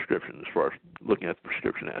a prescription. As far as looking at the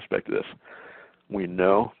prescription aspect of this, we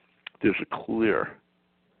know there's a clear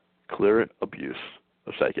abuse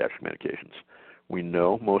of psychiatric medications. We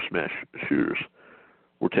know most mass shooters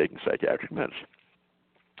were taking psychiatric meds.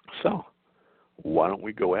 So why don't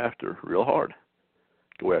we go after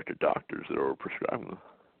doctors that are prescribing them?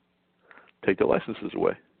 Take their licenses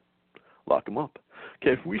away. Lock them up.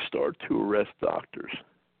 Okay, if we start to arrest doctors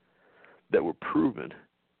that were proven,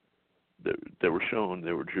 that were shown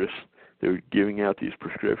they were giving out these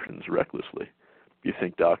prescriptions recklessly, do you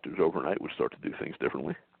think doctors overnight would start to do things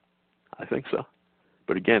differently? I think so.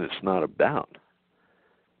 But again, it's not about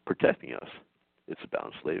protecting us. It's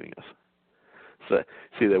about enslaving us. So,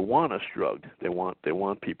 see, they want us drugged. They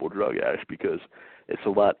want people drug addicts because it's a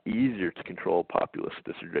lot easier to control a populace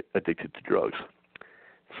that's addicted to drugs.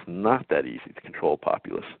 It's not that easy to control a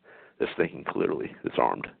populace that's thinking clearly, that's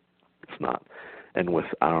armed. It's not. And with,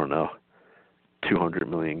 200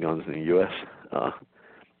 million guns in the U.S.,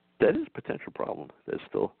 that is a potential problem. That's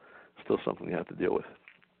still something we have to deal with.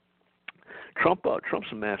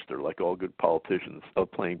 Trump's a master, like all good politicians,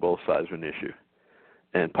 of playing both sides of an issue.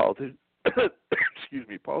 And politicians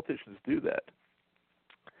do that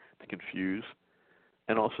to confuse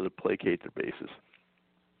and also to placate their bases.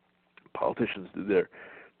 Politicians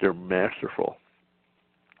they're masterful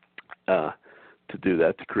to do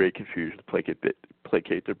that, to create confusion, to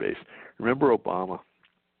placate their base. Remember Obama,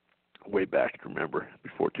 way back,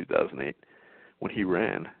 before 2008, when he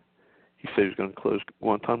ran, he said he was going to close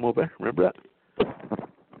Guantanamo Bay. Remember that?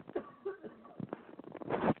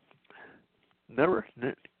 Never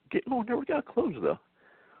got closed, though.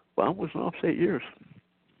 Obama was in office 8 years.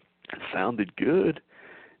 It sounded good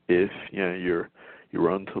if you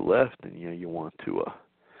run to the left and you want to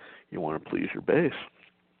please your base.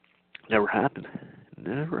 Never happened.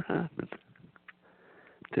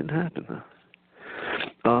 Didn't happen,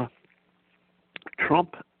 though.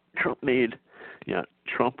 Trump made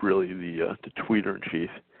Trump really the tweeter in chief.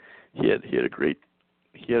 He had a great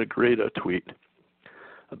tweet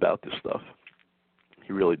about this stuff.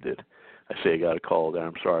 He really did. I say I got a call there.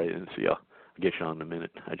 I'm sorry I didn't see you. I'll get you on in a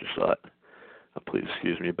minute. I just saw it. Please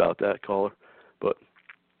excuse me about that, caller. But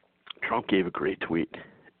Trump gave a great tweet,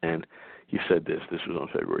 and he said this. This was on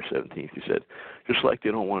February 17th. He said, just like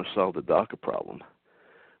they don't want to solve the DACA problem,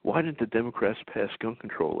 why didn't the Democrats pass gun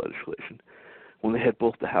control legislation when they had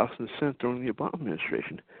both the House and the Senate during the Obama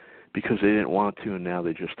administration? Because they didn't want to, and now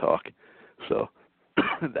they just talk. So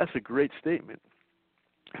that's a great statement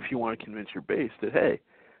if you want to convince your base that, hey,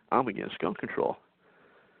 I'm against gun control.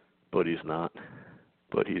 But he's not.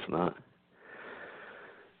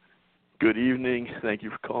 Good evening. Thank you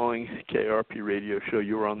for calling KRP Radio Show.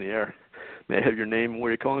 You were on the air. May I have your name and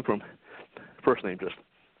where you're calling from? First name, just.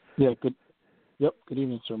 Yeah, good. Yep, good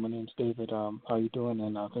evening, sir. My name's David. How are you doing?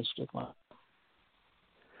 And thanks for taking my...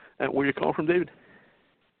 And where you calling from, David?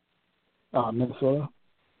 Minnesota.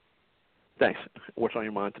 Thanks. What's on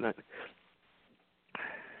your mind tonight?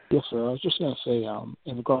 Yes, sir. I was just going to say,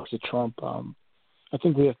 in regards to Trump, I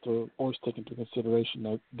think we have to always take into consideration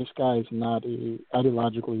that this guy is not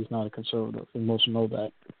ideologically, he's not a conservative, and most know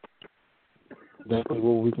that. Exactly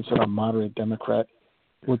what we consider a moderate Democrat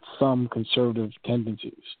with some conservative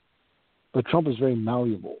tendencies. But Trump is very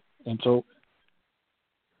malleable, and so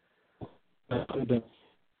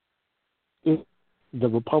if the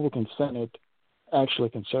Republican Senate actually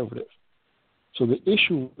conservative. So the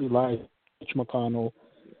issue relies on Mitch McConnell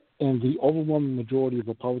and the overwhelming majority of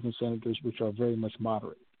Republican senators, which are very much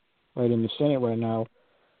moderate. Right, in the Senate right now,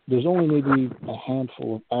 there's only maybe a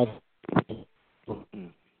handful of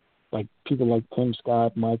like people like Tim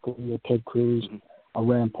Scott, Michael, Ted Cruz,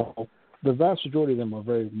 Rand Paul. the vast majority of them are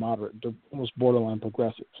very moderate. They're almost borderline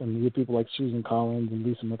progressives. And you have people like Susan Collins and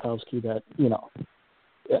Lisa Murkowski that,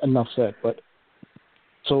 enough said. But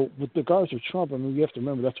so with regards to Trump, I mean, you have to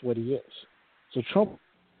remember that's what he is. So Trump.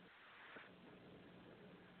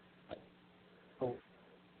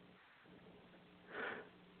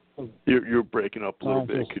 You're breaking up a little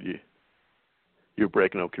bit. You're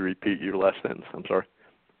breaking up. Could you repeat your last sentence? I'm sorry.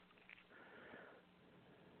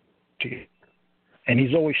 And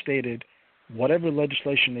he's always stated, whatever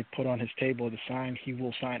legislation they put on his table to sign, he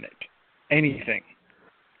will sign it. Anything.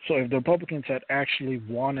 So if the Republicans had actually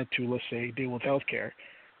wanted to, let's say, deal with health care,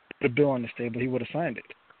 put a bill on his table, he would have signed it.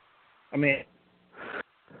 I mean,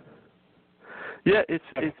 yeah, it's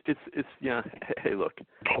yeah. Hey, look,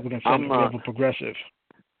 Republicans are a progressive.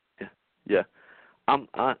 Yeah, I'm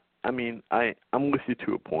with you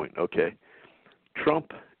to a point. Okay,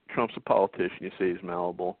 Trump's a politician. You say he's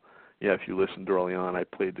malleable. Yeah, if you listened early on, I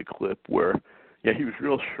played the clip where, he was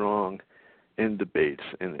real strong in debates,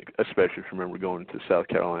 and especially if you remember going into the South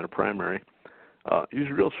Carolina primary, he was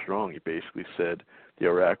real strong. He basically said the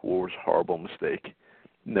Iraq War was a horrible mistake.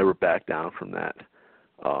 Never backed down from that.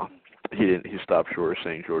 He stopped short of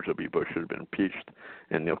saying George W. Bush should have been impeached,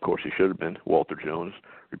 and of course he should have been. Walter Jones,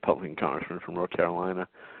 Republican congressman from North Carolina,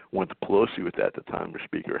 went to Pelosi with that at the time, or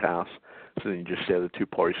Speaker of the House. So then you just say the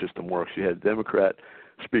two-party system works. You had a Democrat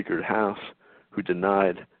Speaker of the House who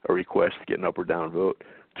denied a request to get an up or down vote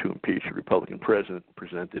to impeach a Republican president,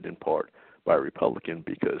 presented in part by a Republican,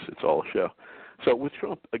 because it's all a show. So with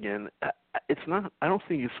Trump, again, it's not. I don't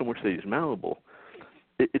think it's so much that he's malleable.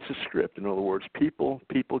 It's a script. In other words, people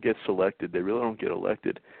get selected. They really don't get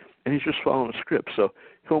elected, and he's just following a script. So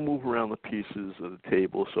he'll move around the pieces of the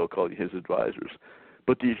table, so-called his advisors,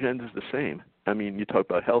 but the agenda is the same. I mean, you talk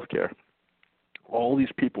about health care. All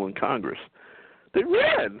these people in Congress, they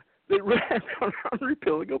ran on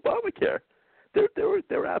repealing Obamacare. They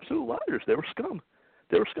were absolute liars. They were scum.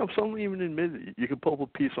 Some of them even admitted it. You can pull up a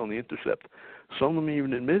piece on The Intercept. Some of them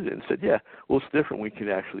even admitted it and said, yeah, well, it's different. We can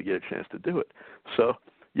actually get a chance to do it. So,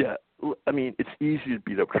 yeah, I mean, it's easy to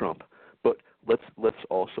beat up Trump, but let's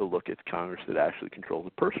also look at Congress that actually controls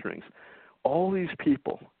the purse strings. All these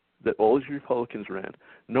people that all these Republicans ran,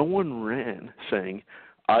 no one ran saying,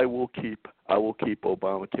 I will keep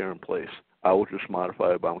Obamacare in place. I will just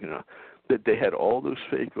modify Obamacare. No. That they had all those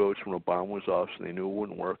fake votes when Obama was off, so they knew it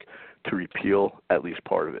wouldn't work, to repeal at least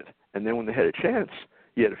part of it. And then when they had a chance,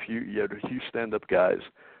 you had a few stand-up guys.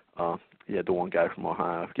 You had the one guy from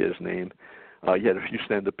Ohio, I forget his name. You had a few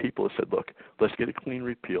stand-up people that said, look, let's get a clean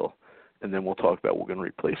repeal, and then we'll talk about what we're going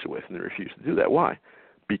to replace it with. And they refused to do that. Why?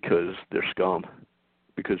 Because they're scum,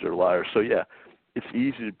 because they're liars. So, yeah, it's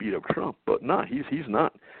easy to beat up Trump, but he's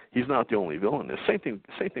not the only villain. The same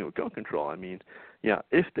thing with gun control. I mean, yeah,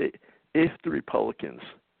 if the Republicans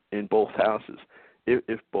in both houses,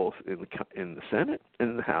 if both in the Senate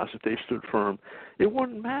and in the House, if they stood firm, it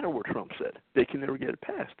wouldn't matter what Trump said. They can never get it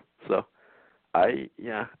passed. So, I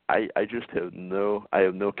just have no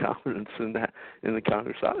confidence in the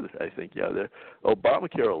Congress either. I think the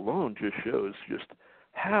Obamacare alone just shows just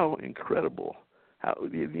how incredible, how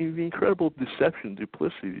the incredible deception,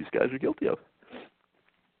 duplicity these guys are guilty of.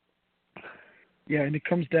 Yeah, and it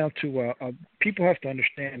comes down to people have to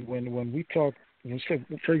understand when we talk. So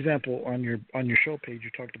for example, on your show page, you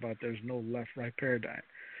talked about there's no left-right paradigm.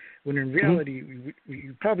 When in reality,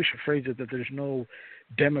 we probably should phrase it that there's no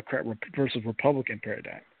Democrat versus Republican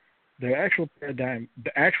paradigm. The actual paradigm,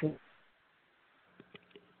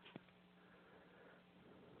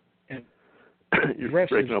 and you're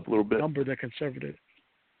breaking up a little bit. Number that conservative.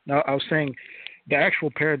 Now, I was saying the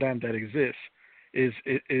actual paradigm that exists is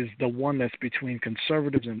the one that's between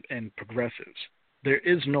conservatives and progressives. There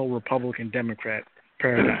is no Republican Democrat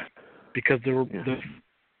paradigm because there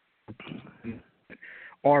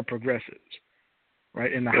are progressives,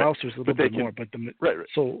 right? In the House, there's a little bit more, but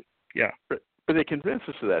so yeah. Right. But they convince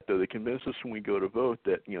us of that, though. They convince us when we go to vote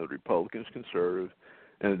that the Republicans conservative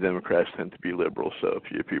and the Democrats tend to be liberal. So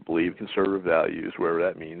if you believe conservative values, wherever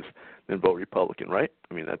that means, then vote Republican, right?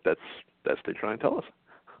 I mean that's they try and tell us.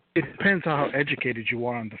 It depends on how educated you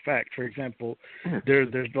are on the fact. For example, there's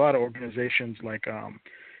a lot of organizations like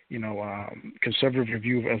Conservative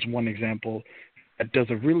Review as one example that does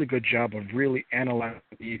a really good job of really analyzing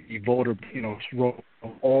the voter,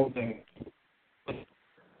 all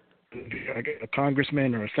a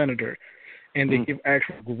congressman or a senator, and they give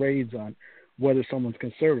actual grades on whether someone's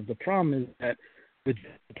conservative. The problem is that the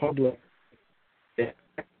public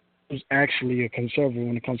is actually a conservative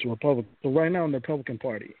when it comes to Republicans. So right now in the Republican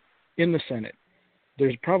Party, in the Senate,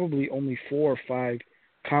 there's probably only 4 or 5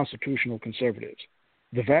 constitutional conservatives.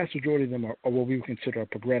 The vast majority of them are what we would consider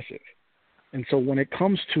progressive. And so when it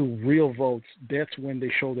comes to real votes, that's when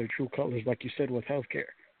they show their true colors, like you said, with healthcare.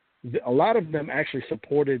 A lot of them actually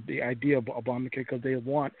supported the idea of Obamacare because they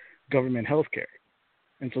want government healthcare.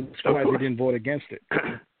 And so that's why they didn't vote against it.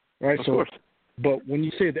 Right? Of course. But when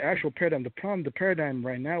you say the actual paradigm, the paradigm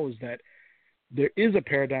right now is that there is a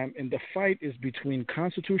paradigm, and the fight is between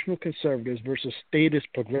constitutional conservatives versus statist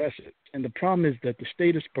progressives. And the problem is that the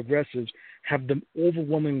statist progressives have the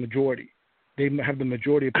overwhelming majority. They have the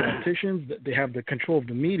majority of politicians. They have the control of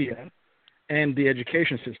the media and the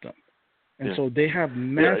education system. And so they have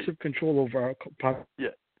massive control over our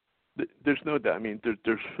There's no doubt. I mean,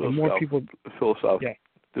 there's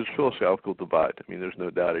philosophical divide. I mean, there's no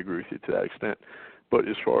doubt. I agree with you to that extent. But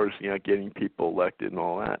as far as getting people elected and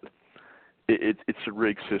all that, it's a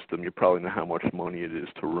rigged system. You probably know how much money it is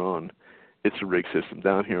to run. It's a rigged system.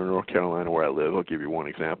 Down here in North Carolina, where I live, I'll give you one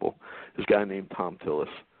example. This guy named Tom Tillis.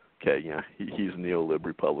 Okay, he's a neo-lib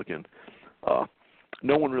Republican.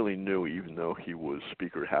 No one really knew, even though he was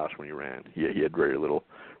Speaker of the House when he ran. He had very little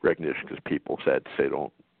recognition because people said they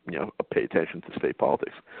don't pay attention to state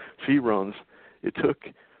politics. So he runs. It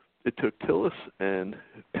took Tillis and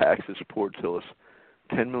PACs that support Tillis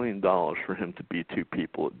 $10 million for him to beat two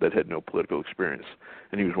people that had no political experience,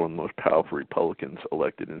 and he was one of the most powerful Republicans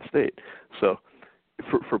elected in the state. So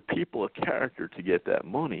for people of character to get that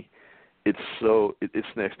money, it's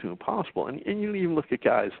next to impossible. And you even look at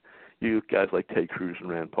guys like Ted Cruz and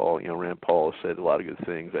Rand Paul. Rand Paul has said a lot of good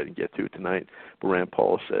things. I didn't get to it tonight, but Rand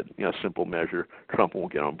Paul said, simple measure Trump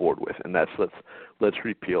won't get on board with, and that's let's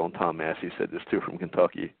repeal. And Tom Massey said this too from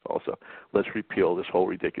Kentucky also. Let's repeal this whole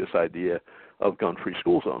ridiculous idea of gun-free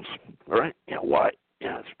school zones. All right? Why?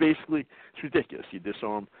 It's ridiculous. You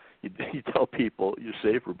disarm. You tell people you're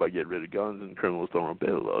safer by getting rid of guns, and criminals don't obey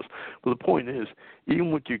the laws. But the point is,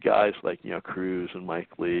 even with you guys like Cruz and Mike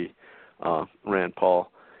Lee, Rand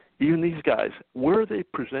Paul, even these guys, where are they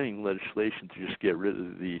presenting legislation to just get rid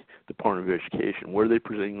of the Department of Education? Where are they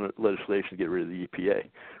presenting legislation to get rid of the EPA?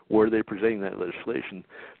 Where are they presenting that legislation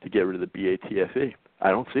to get rid of the BATFE?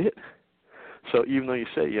 I don't see it. So even though you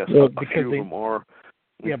say, yes, a few of them are.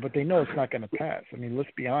 Yeah, but they know it's not going to pass. I mean,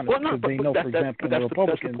 let's be honest. They know, for example, the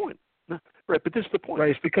Republicans. That's the point. No, right, but this is the point.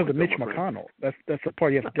 Right, it's because of Mitch McConnell. That's the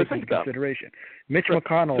part you have to take into consideration. Mitch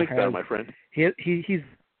McConnell think has. About it, my friend. He's.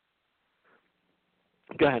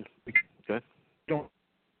 Go ahead.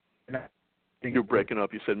 You're breaking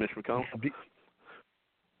up. You said Mitch McConnell?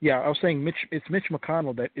 Yeah, I was saying it's Mitch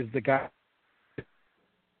McConnell that is the guy.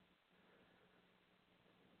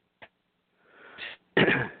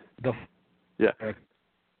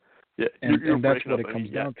 And that's what it comes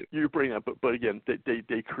down to. You bring up, but again,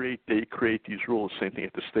 they create these rules. Same thing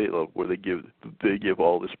at the state level, where they give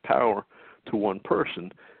all this power to one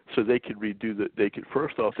person, so they could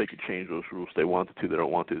first off they could change those rules if they wanted to. They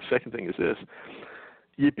don't want to. The second thing is this: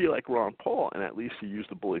 you'd be like Ron Paul, and at least you use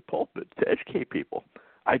the bully pulpit to educate people.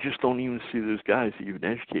 I just don't even see those guys even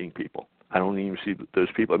educating people. I don't even see those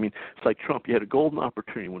people. I mean, it's like Trump. You had a golden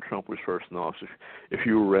opportunity when Trump was first in office. If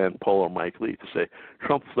you were Rand Paul or Mike Lee, to say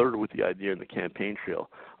Trump flirted with the idea in the campaign trail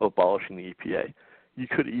of abolishing the EPA. You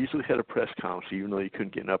could easily had a press conference, even though you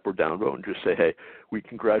couldn't get an up or down vote, and just say, hey, we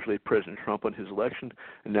congratulate President Trump on his election,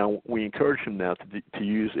 and now we encourage him now to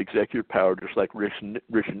use executive power just like Richard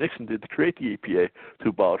Nixon did to create the EPA, to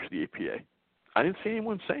abolish the EPA. I didn't see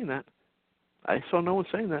anyone saying that. I saw no one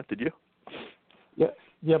saying that. Did you?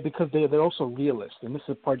 Yeah, because they're also realists, and this is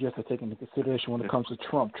the part you have to take into consideration when it comes to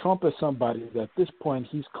Trump. Trump is somebody that at this point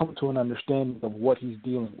he's come to an understanding of what he's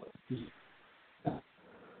dealing with. He's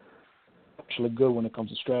actually good when it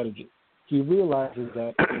comes to strategy. He realizes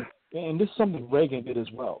that, and this is something Reagan did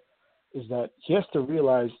as well, is that he has to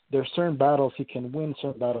realize there's certain battles he can win,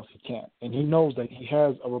 certain battles he can't. And he knows that he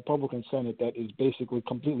has a Republican Senate that is basically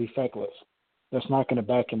completely feckless, that's not going to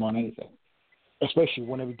back him on anything, especially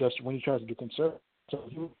when he tries to get conservative. So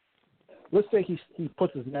let's say he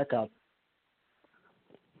puts his neck out.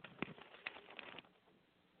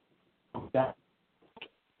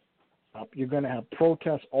 You're going to have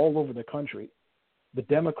protests all over the country. The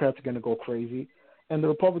Democrats are going to go crazy, and the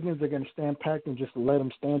Republicans are going to stand packed and just let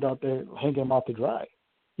him stand out there, hang him out to dry.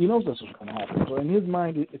 He knows that's what's going to happen. So in his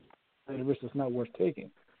mind, it's a risk that's not worth taking,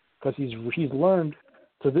 because he's learned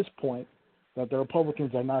to this point that the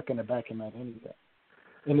Republicans are not going to back him at anything.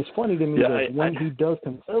 And it's funny to me that when he does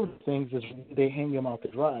conservative things, is they hang him out to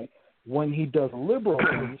dry. When he does liberal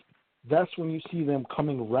things, that's when you see them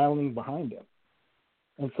rallying behind him.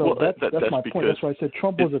 And so that's my point. That's why I said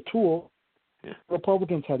Trump was a tool. Yeah.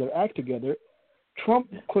 Republicans had their act together.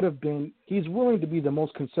 Trump could have been – he's willing to be the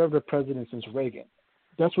most conservative president since Reagan.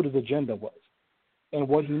 That's what his agenda was. And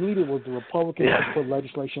what he needed was the Republicans to put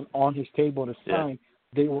legislation on his table to sign.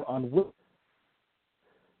 They were unwilling.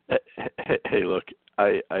 Hey, look,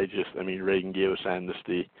 I mean, Reagan gave us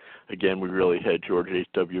amnesty. Again, we really had George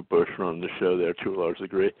H.W. Bush run the show there to a large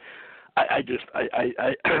degree. I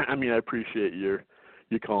mean, I appreciate you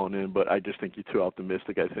calling in, but I just think you're too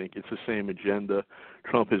optimistic. I think it's the same agenda.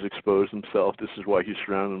 Trump has exposed himself. This is why he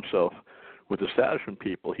surrounded himself with establishment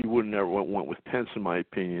people. He wouldn't ever went with Pence, in my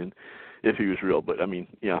opinion, if he was real. But I mean,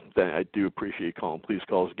 yeah, I do appreciate you calling. Please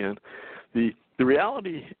call us again. The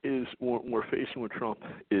reality is what we're facing with Trump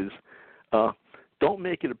is don't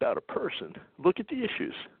make it about a person. Look at the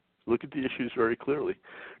issues. Look at the issues very clearly.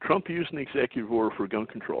 Trump used an executive order for gun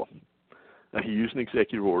control. He used an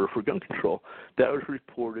executive order for gun control. That was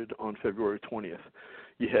reported on February 20th.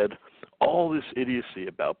 You had all this idiocy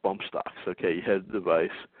about bump stocks. Okay, you had a device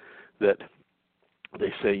that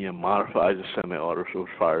they say modifies a semi-auto so it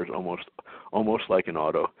fires almost like an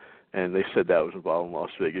auto, and they said that was involved in Las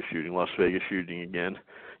Vegas shooting again.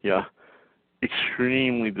 Yeah,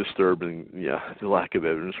 extremely disturbing. Yeah, the lack of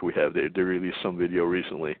evidence we have. They released some video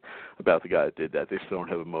recently about the guy that did that. They still don't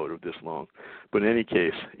have a motive this long, but in any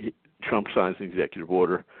case, Trump signs an executive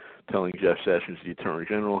order telling Jeff Sessions, the Attorney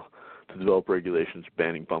General, to develop regulations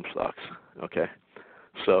banning bump stocks. Okay,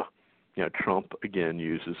 so Trump again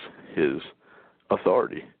uses his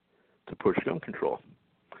authority to push gun control,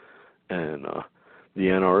 and the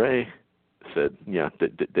NRA said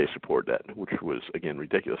they support that, which was again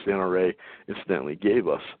ridiculous. The NRA incidentally gave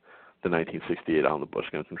us the 1968 Omnibus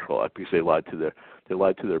Gun Control Act because they lied to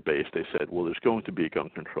their base. They said, well, there's going to be gun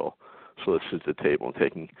control, so let's sit at the table. And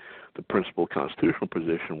taking the principal constitutional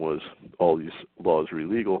position was all these laws are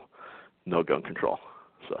illegal, no gun control.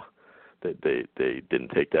 So they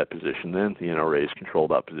didn't take that position then. The NRA's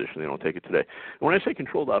controlled opposition. They don't take it today. And when I say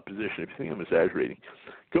controlled opposition, if you think I'm exaggerating,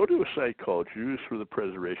 go to a site called Jews for the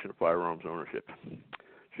Preservation of Firearms Ownership.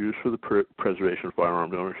 Jews for the Preservation of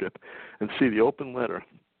Firearms Ownership, and see the open letter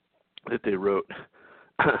that they wrote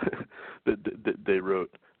that they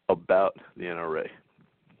wrote about the NRA.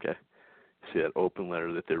 Okay, see that open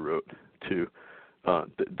letter that they wrote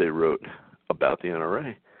about the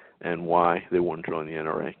NRA and why they wouldn't join the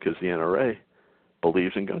NRA, because the NRA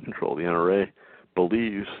believes in gun control. The NRA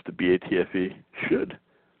believes the BATFE should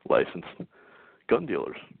license gun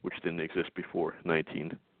dealers, which didn't exist before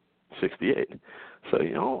 1968. So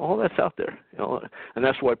all that's out there, and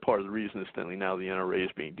that's why part of the reason is that now the NRA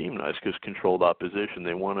is being demonized, because controlled opposition.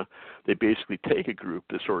 They basically take a group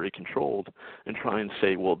that's already controlled and try and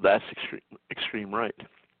say, well, that's extreme right.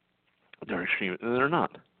 They're extreme, and they're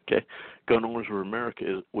not. Okay, Gun Owners of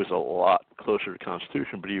America was a lot closer to the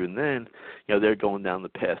Constitution, but even then, they're going down the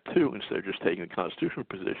path too, instead of just taking the constitutional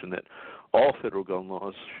position that all federal gun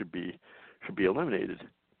laws should be eliminated.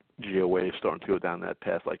 GOA is starting to go down that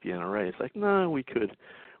path, like the NRA. It's like, no, we could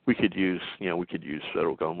use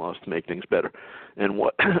federal gun laws to make things better. And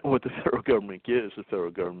what the federal government gives, the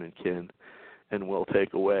federal government can and will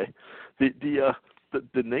take away.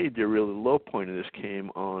 The nadir, really low point of this,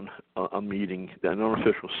 came on a meeting that an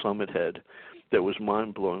unofficial summit had that was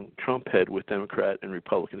mind-blowing. Trump had with Democrat and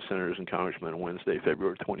Republican senators and congressmen on Wednesday,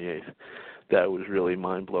 February 28th. That was really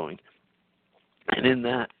mind-blowing. And in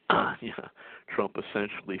that, Trump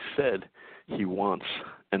essentially said he wants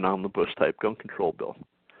an omnibus-type gun control bill.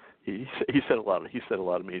 He said a lot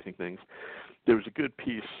of amazing things. There was a good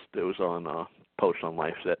piece that was on posted on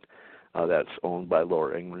LifeSet. That's owned by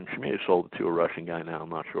Laura England. She may have sold it to a Russian guy now. I'm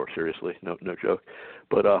not sure. Seriously, no joke.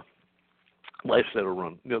 But LifeSet will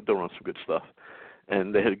run. They'll run some good stuff.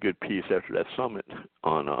 And they had a good piece after that summit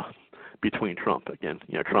on between Trump again.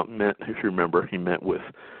 Trump met, if you remember, he met with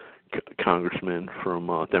congressmen from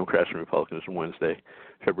Democrats and Republicans on Wednesday,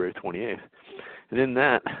 February 28th. And in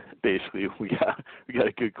that, basically, we got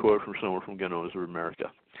a good quote from someone from Gun Owners of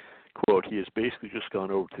America. Quote, he has basically just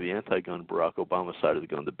gone over to the anti-gun Barack Obama side of the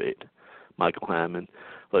gun debate. Michael Hammond,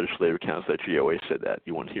 legislator, counsel at GOA, said that.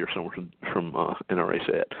 You want to hear someone from NRA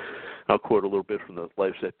say it. I'll quote a little bit from the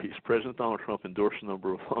LifeSet piece. President Donald Trump endorsed a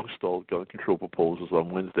number of long-stalled gun control proposals on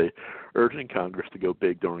Wednesday, urging Congress to go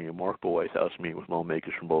big during a remarkable White House meeting with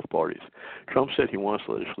lawmakers from both parties. Trump said he wants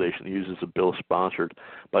legislation that uses a bill sponsored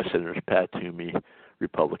by Senators Pat Toomey,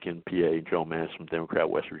 Republican, PA, and Joe Manchin, Democrat,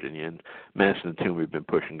 West Virginia. And Manchin and Toomey have been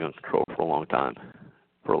pushing gun control for a long time.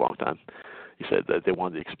 He said that they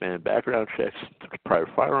wanted to expand background checks to private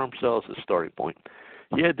firearm sales as a starting point.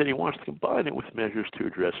 He added that he wants to combine it with measures to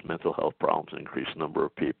address mental health problems and increase the number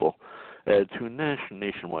of people added to a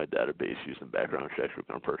nationwide database using background checks for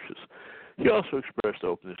gun purchases. He also expressed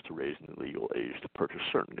openness to raising the legal age to purchase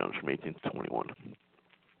certain guns from 18 to 21.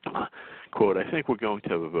 Quote, I think we're going to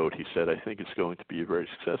have a vote, he said. I think it's going to be a very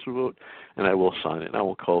successful vote, and I will sign it, and I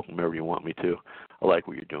will call whomever you want me to. I like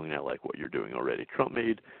what you're doing, and I like what you're doing already. Trump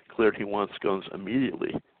made clear he wants guns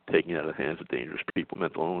immediately taken out of the hands of dangerous people,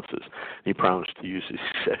 mental illnesses. He promised to use his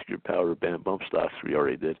executive power to ban bump stocks, we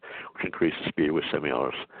already did, which increased the speed at which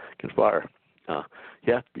semi-autos can fire.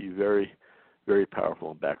 You have to be very, very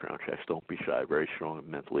powerful in background checks. Don't be shy. Very strong and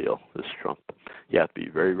mentally ill. This is Trump. You have to be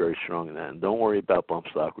very, very strong in that. And don't worry about bump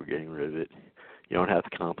stock. We're getting rid of it. You don't have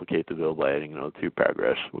to complicate the bill by adding another 2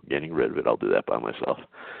 paragraphs. We're getting rid of it. I'll do that by myself.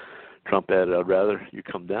 Trump added, I'd rather you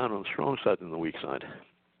come down on the strong side than the weak side.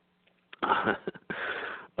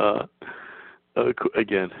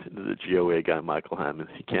 Again, the GOA guy, Michael Hammond,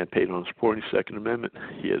 he campaigned on supporting the Second Amendment.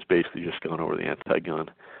 He has basically just gone over the anti-gun,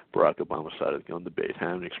 Barack Obama side of the gun debate.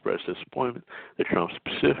 Hammond expressed disappointment that Trump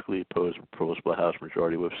specifically opposed a proposal by House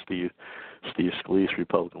Majority Whip Steve Scalise,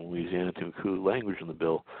 Republican of Louisiana, to include language in the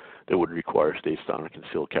bill that would require states to honor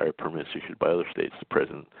concealed carry permits issued by other states. The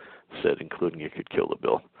president said including it could kill the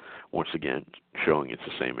bill, once again showing it's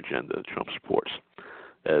the same agenda that Trump supports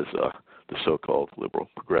as the so-called liberal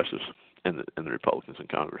progressives and the Republicans in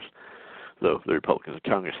Congress. Though the Republicans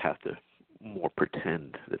in Congress have to more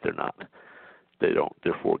pretend that they're not.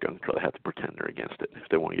 They're for gun control. They have to pretend they're against it if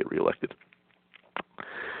they want to get reelected.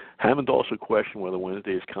 Hammond also questioned whether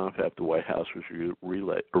Wednesday's confab at the White House was a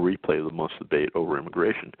replay of the month's debate over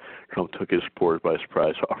immigration. Trump took his supporters by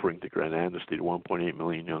surprise, offering to grant amnesty to 1.8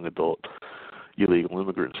 million young adult illegal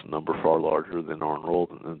immigrants, a number far larger than are enrolled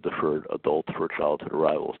in the deferred adult for childhood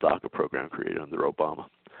arrivals DACA program created under Obama.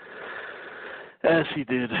 As he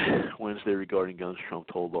did Wednesday regarding guns, Trump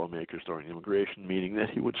told lawmakers during the immigration meeting that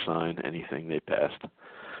he would sign anything they passed.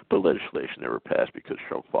 But legislation never passed because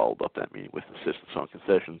Trump followed up that meeting with insistence on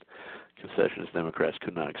concessions Democrats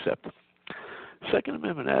could not accept. Second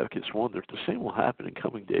Amendment advocates wonder if the same will happen in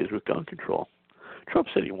coming days with gun control. Trump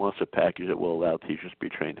said he wants a package that will allow teachers to be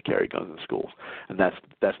trained to carry guns in schools, and that's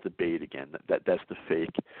the bait again. That's the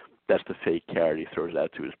fake carrot he throws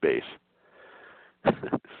out to his base.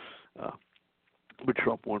 But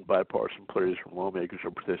Trump won bipartisan praise from lawmakers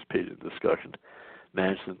who participated in the discussion.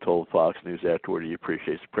 Manchin told Fox News afterward he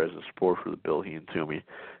appreciates the president's support for the bill he and Toomey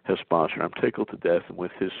have sponsored. I'm tickled to death, and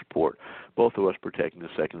with his support, both of us protecting the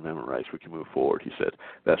Second Amendment rights, we can move forward, he said.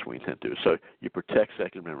 That's what we intend to do. So you protect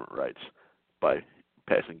Second Amendment rights by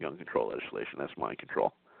passing gun control legislation. That's mind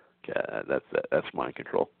control. Okay, that's mind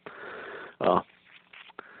control.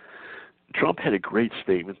 Trump had a great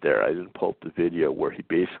statement there. I didn't pull up the video where he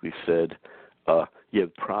basically said, you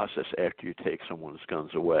have process after you take someone's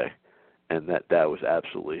guns away. And that was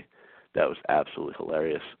absolutely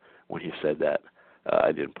hilarious when he said that.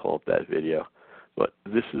 I didn't pull up that video, but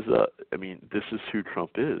this is who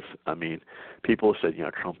Trump is. I mean, people have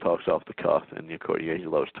said Trump talks off the cuff and he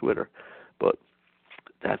loves Twitter, but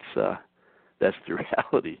that's the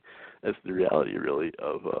reality. That's the reality really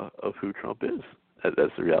of who Trump is.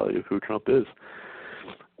 That's the reality of who Trump is.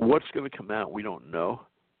 What's going to come out, we don't know.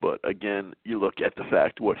 But again, you look at the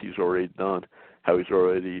fact what he's already done, how he's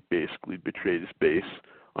already basically betrayed his base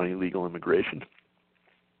on illegal immigration.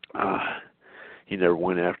 He never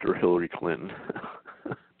went after Hillary Clinton.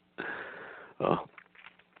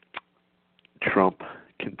 Trump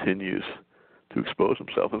continues to expose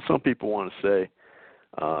himself, and some people want to say,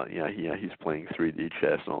 he's playing 3D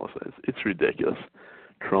chess and all this. It's ridiculous.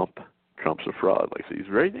 Trump's a fraud. Like I said,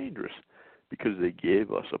 he's very dangerous because they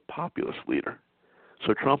gave us a populist leader.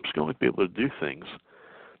 So Trump's going to be able to do things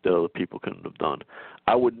that other people couldn't have done.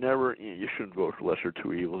 I would never. You shouldn't vote for lesser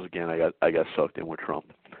two evils. Again, I got sucked in with Trump.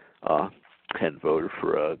 Hadn't voted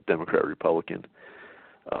for a Democrat, Republican.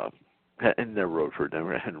 And never voted for a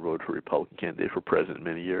Democrat. Hadn't voted for a Republican candidate for president in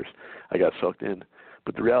many years. I got sucked in.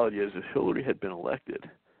 But the reality is, if Hillary had been elected,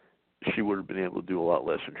 she would have been able to do a lot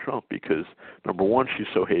less than Trump because, number one, she's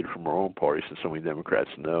so hated from her own party, since so many Democrats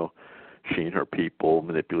know she and her people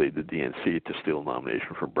manipulated the DNC to steal a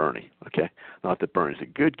nomination for Bernie. Okay, not that Bernie's a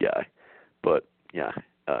good guy, but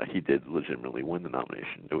he did legitimately win the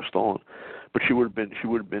nomination. It was stolen, but she would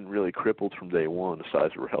have been really crippled from day one, the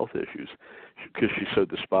size of her health issues, because she's so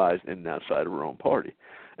despised in and outside of her own party.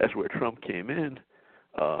 That's where Trump came in,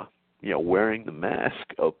 wearing the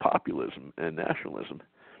mask of populism and nationalism,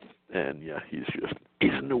 and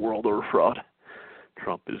he's a new world order fraud.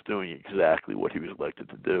 Trump is doing exactly what he was elected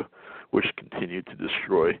to do, which continued to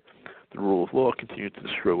destroy the rule of law, continued to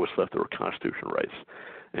destroy what's left of our constitutional rights,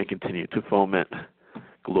 and continue to foment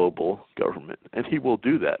global government. And he will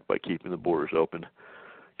do that by keeping the borders open,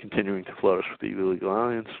 continuing to flood us with illegal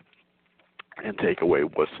aliens, and take away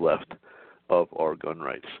what's left of our gun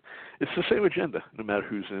rights. It's the same agenda, no matter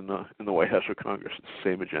who's in the White House or Congress. It's the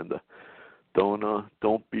same agenda.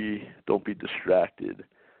 Don't be distracted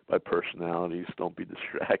by personalities. Don't be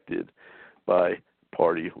distracted by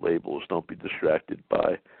party labels. Don't be distracted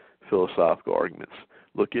by philosophical arguments.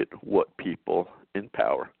 Look at what people in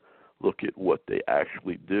power. Look at what they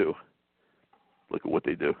actually do. Look at what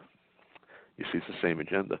they do. You see, it's the same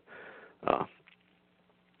agenda.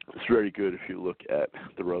 It's very good if you look at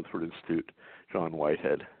the Rutherford Institute. John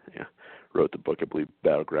Whitehead wrote the book, I believe,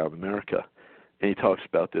 Battleground America. And he talks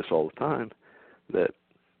about this all the time, that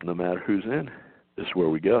no matter who's in, this is where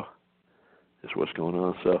we go. This is what's going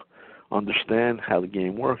on. So understand how the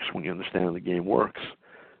game works. When you understand how the game works,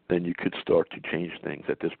 then you could start to change things.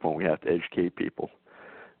 At this point, we have to educate people.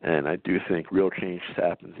 And I do think real change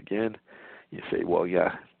happens again. You say, well,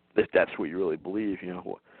 yeah, if that's what you really believe,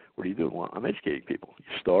 what are you doing? Well, I'm educating people. You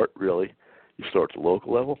start at the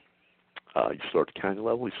local level, you start at the county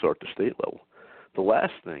level, you start at the state level. The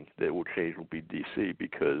last thing that will change will be D.C.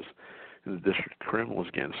 because in the district criminals,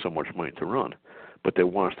 again, so much money to run. But they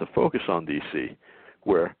want us to focus on D.C.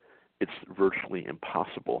 where it's virtually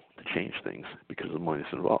impossible to change things because of the money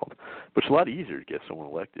that's involved. But it's a lot easier to get someone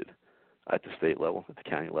elected at the state level, at the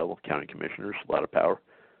county level. County commissioners, a lot of power.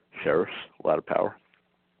 Sheriffs, a lot of power.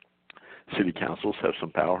 City councils have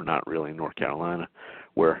some power, not really in North Carolina,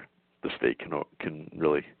 where the state can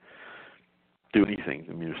really do anything.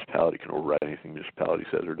 The municipality can override anything the municipality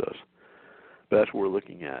says or does. But that's what we're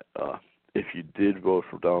looking at. If you did vote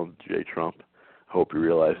for Donald J. Trump, I hope you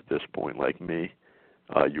realize at this point, like me,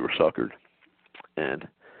 you were suckered. And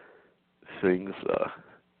things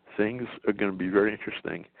are going to be very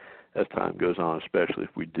interesting as time goes on, especially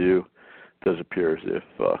if we do. It does appear as if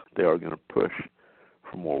they are going to push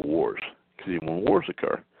for more wars. Because even when wars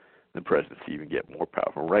occur, the presidents even get more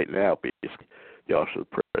powerful. Right now, basically, the office of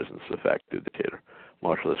the president is de facto dictator.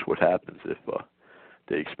 Much less what happens if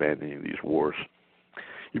they expand any of these wars.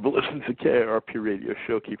 You've been listening to the KRP Radio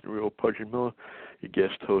Show, Keeping It Real with Pudgy Miller. Your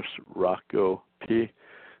guest host, Rocco P.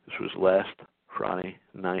 This was last Friday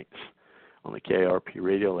nights on the KRP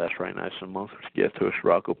Radio, last Friday nights of the month, with guest host,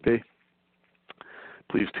 Rocco P.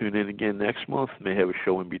 Please tune in again next month. May have a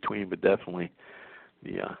show in between, but definitely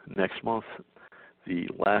the next month, the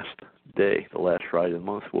last day, the last Friday of the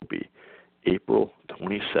month will be April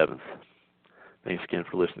 27th. Thanks again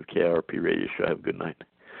for listening to KRP Radio Show. Have a good night.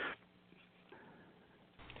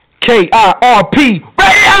 KIRP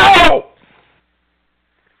Radio!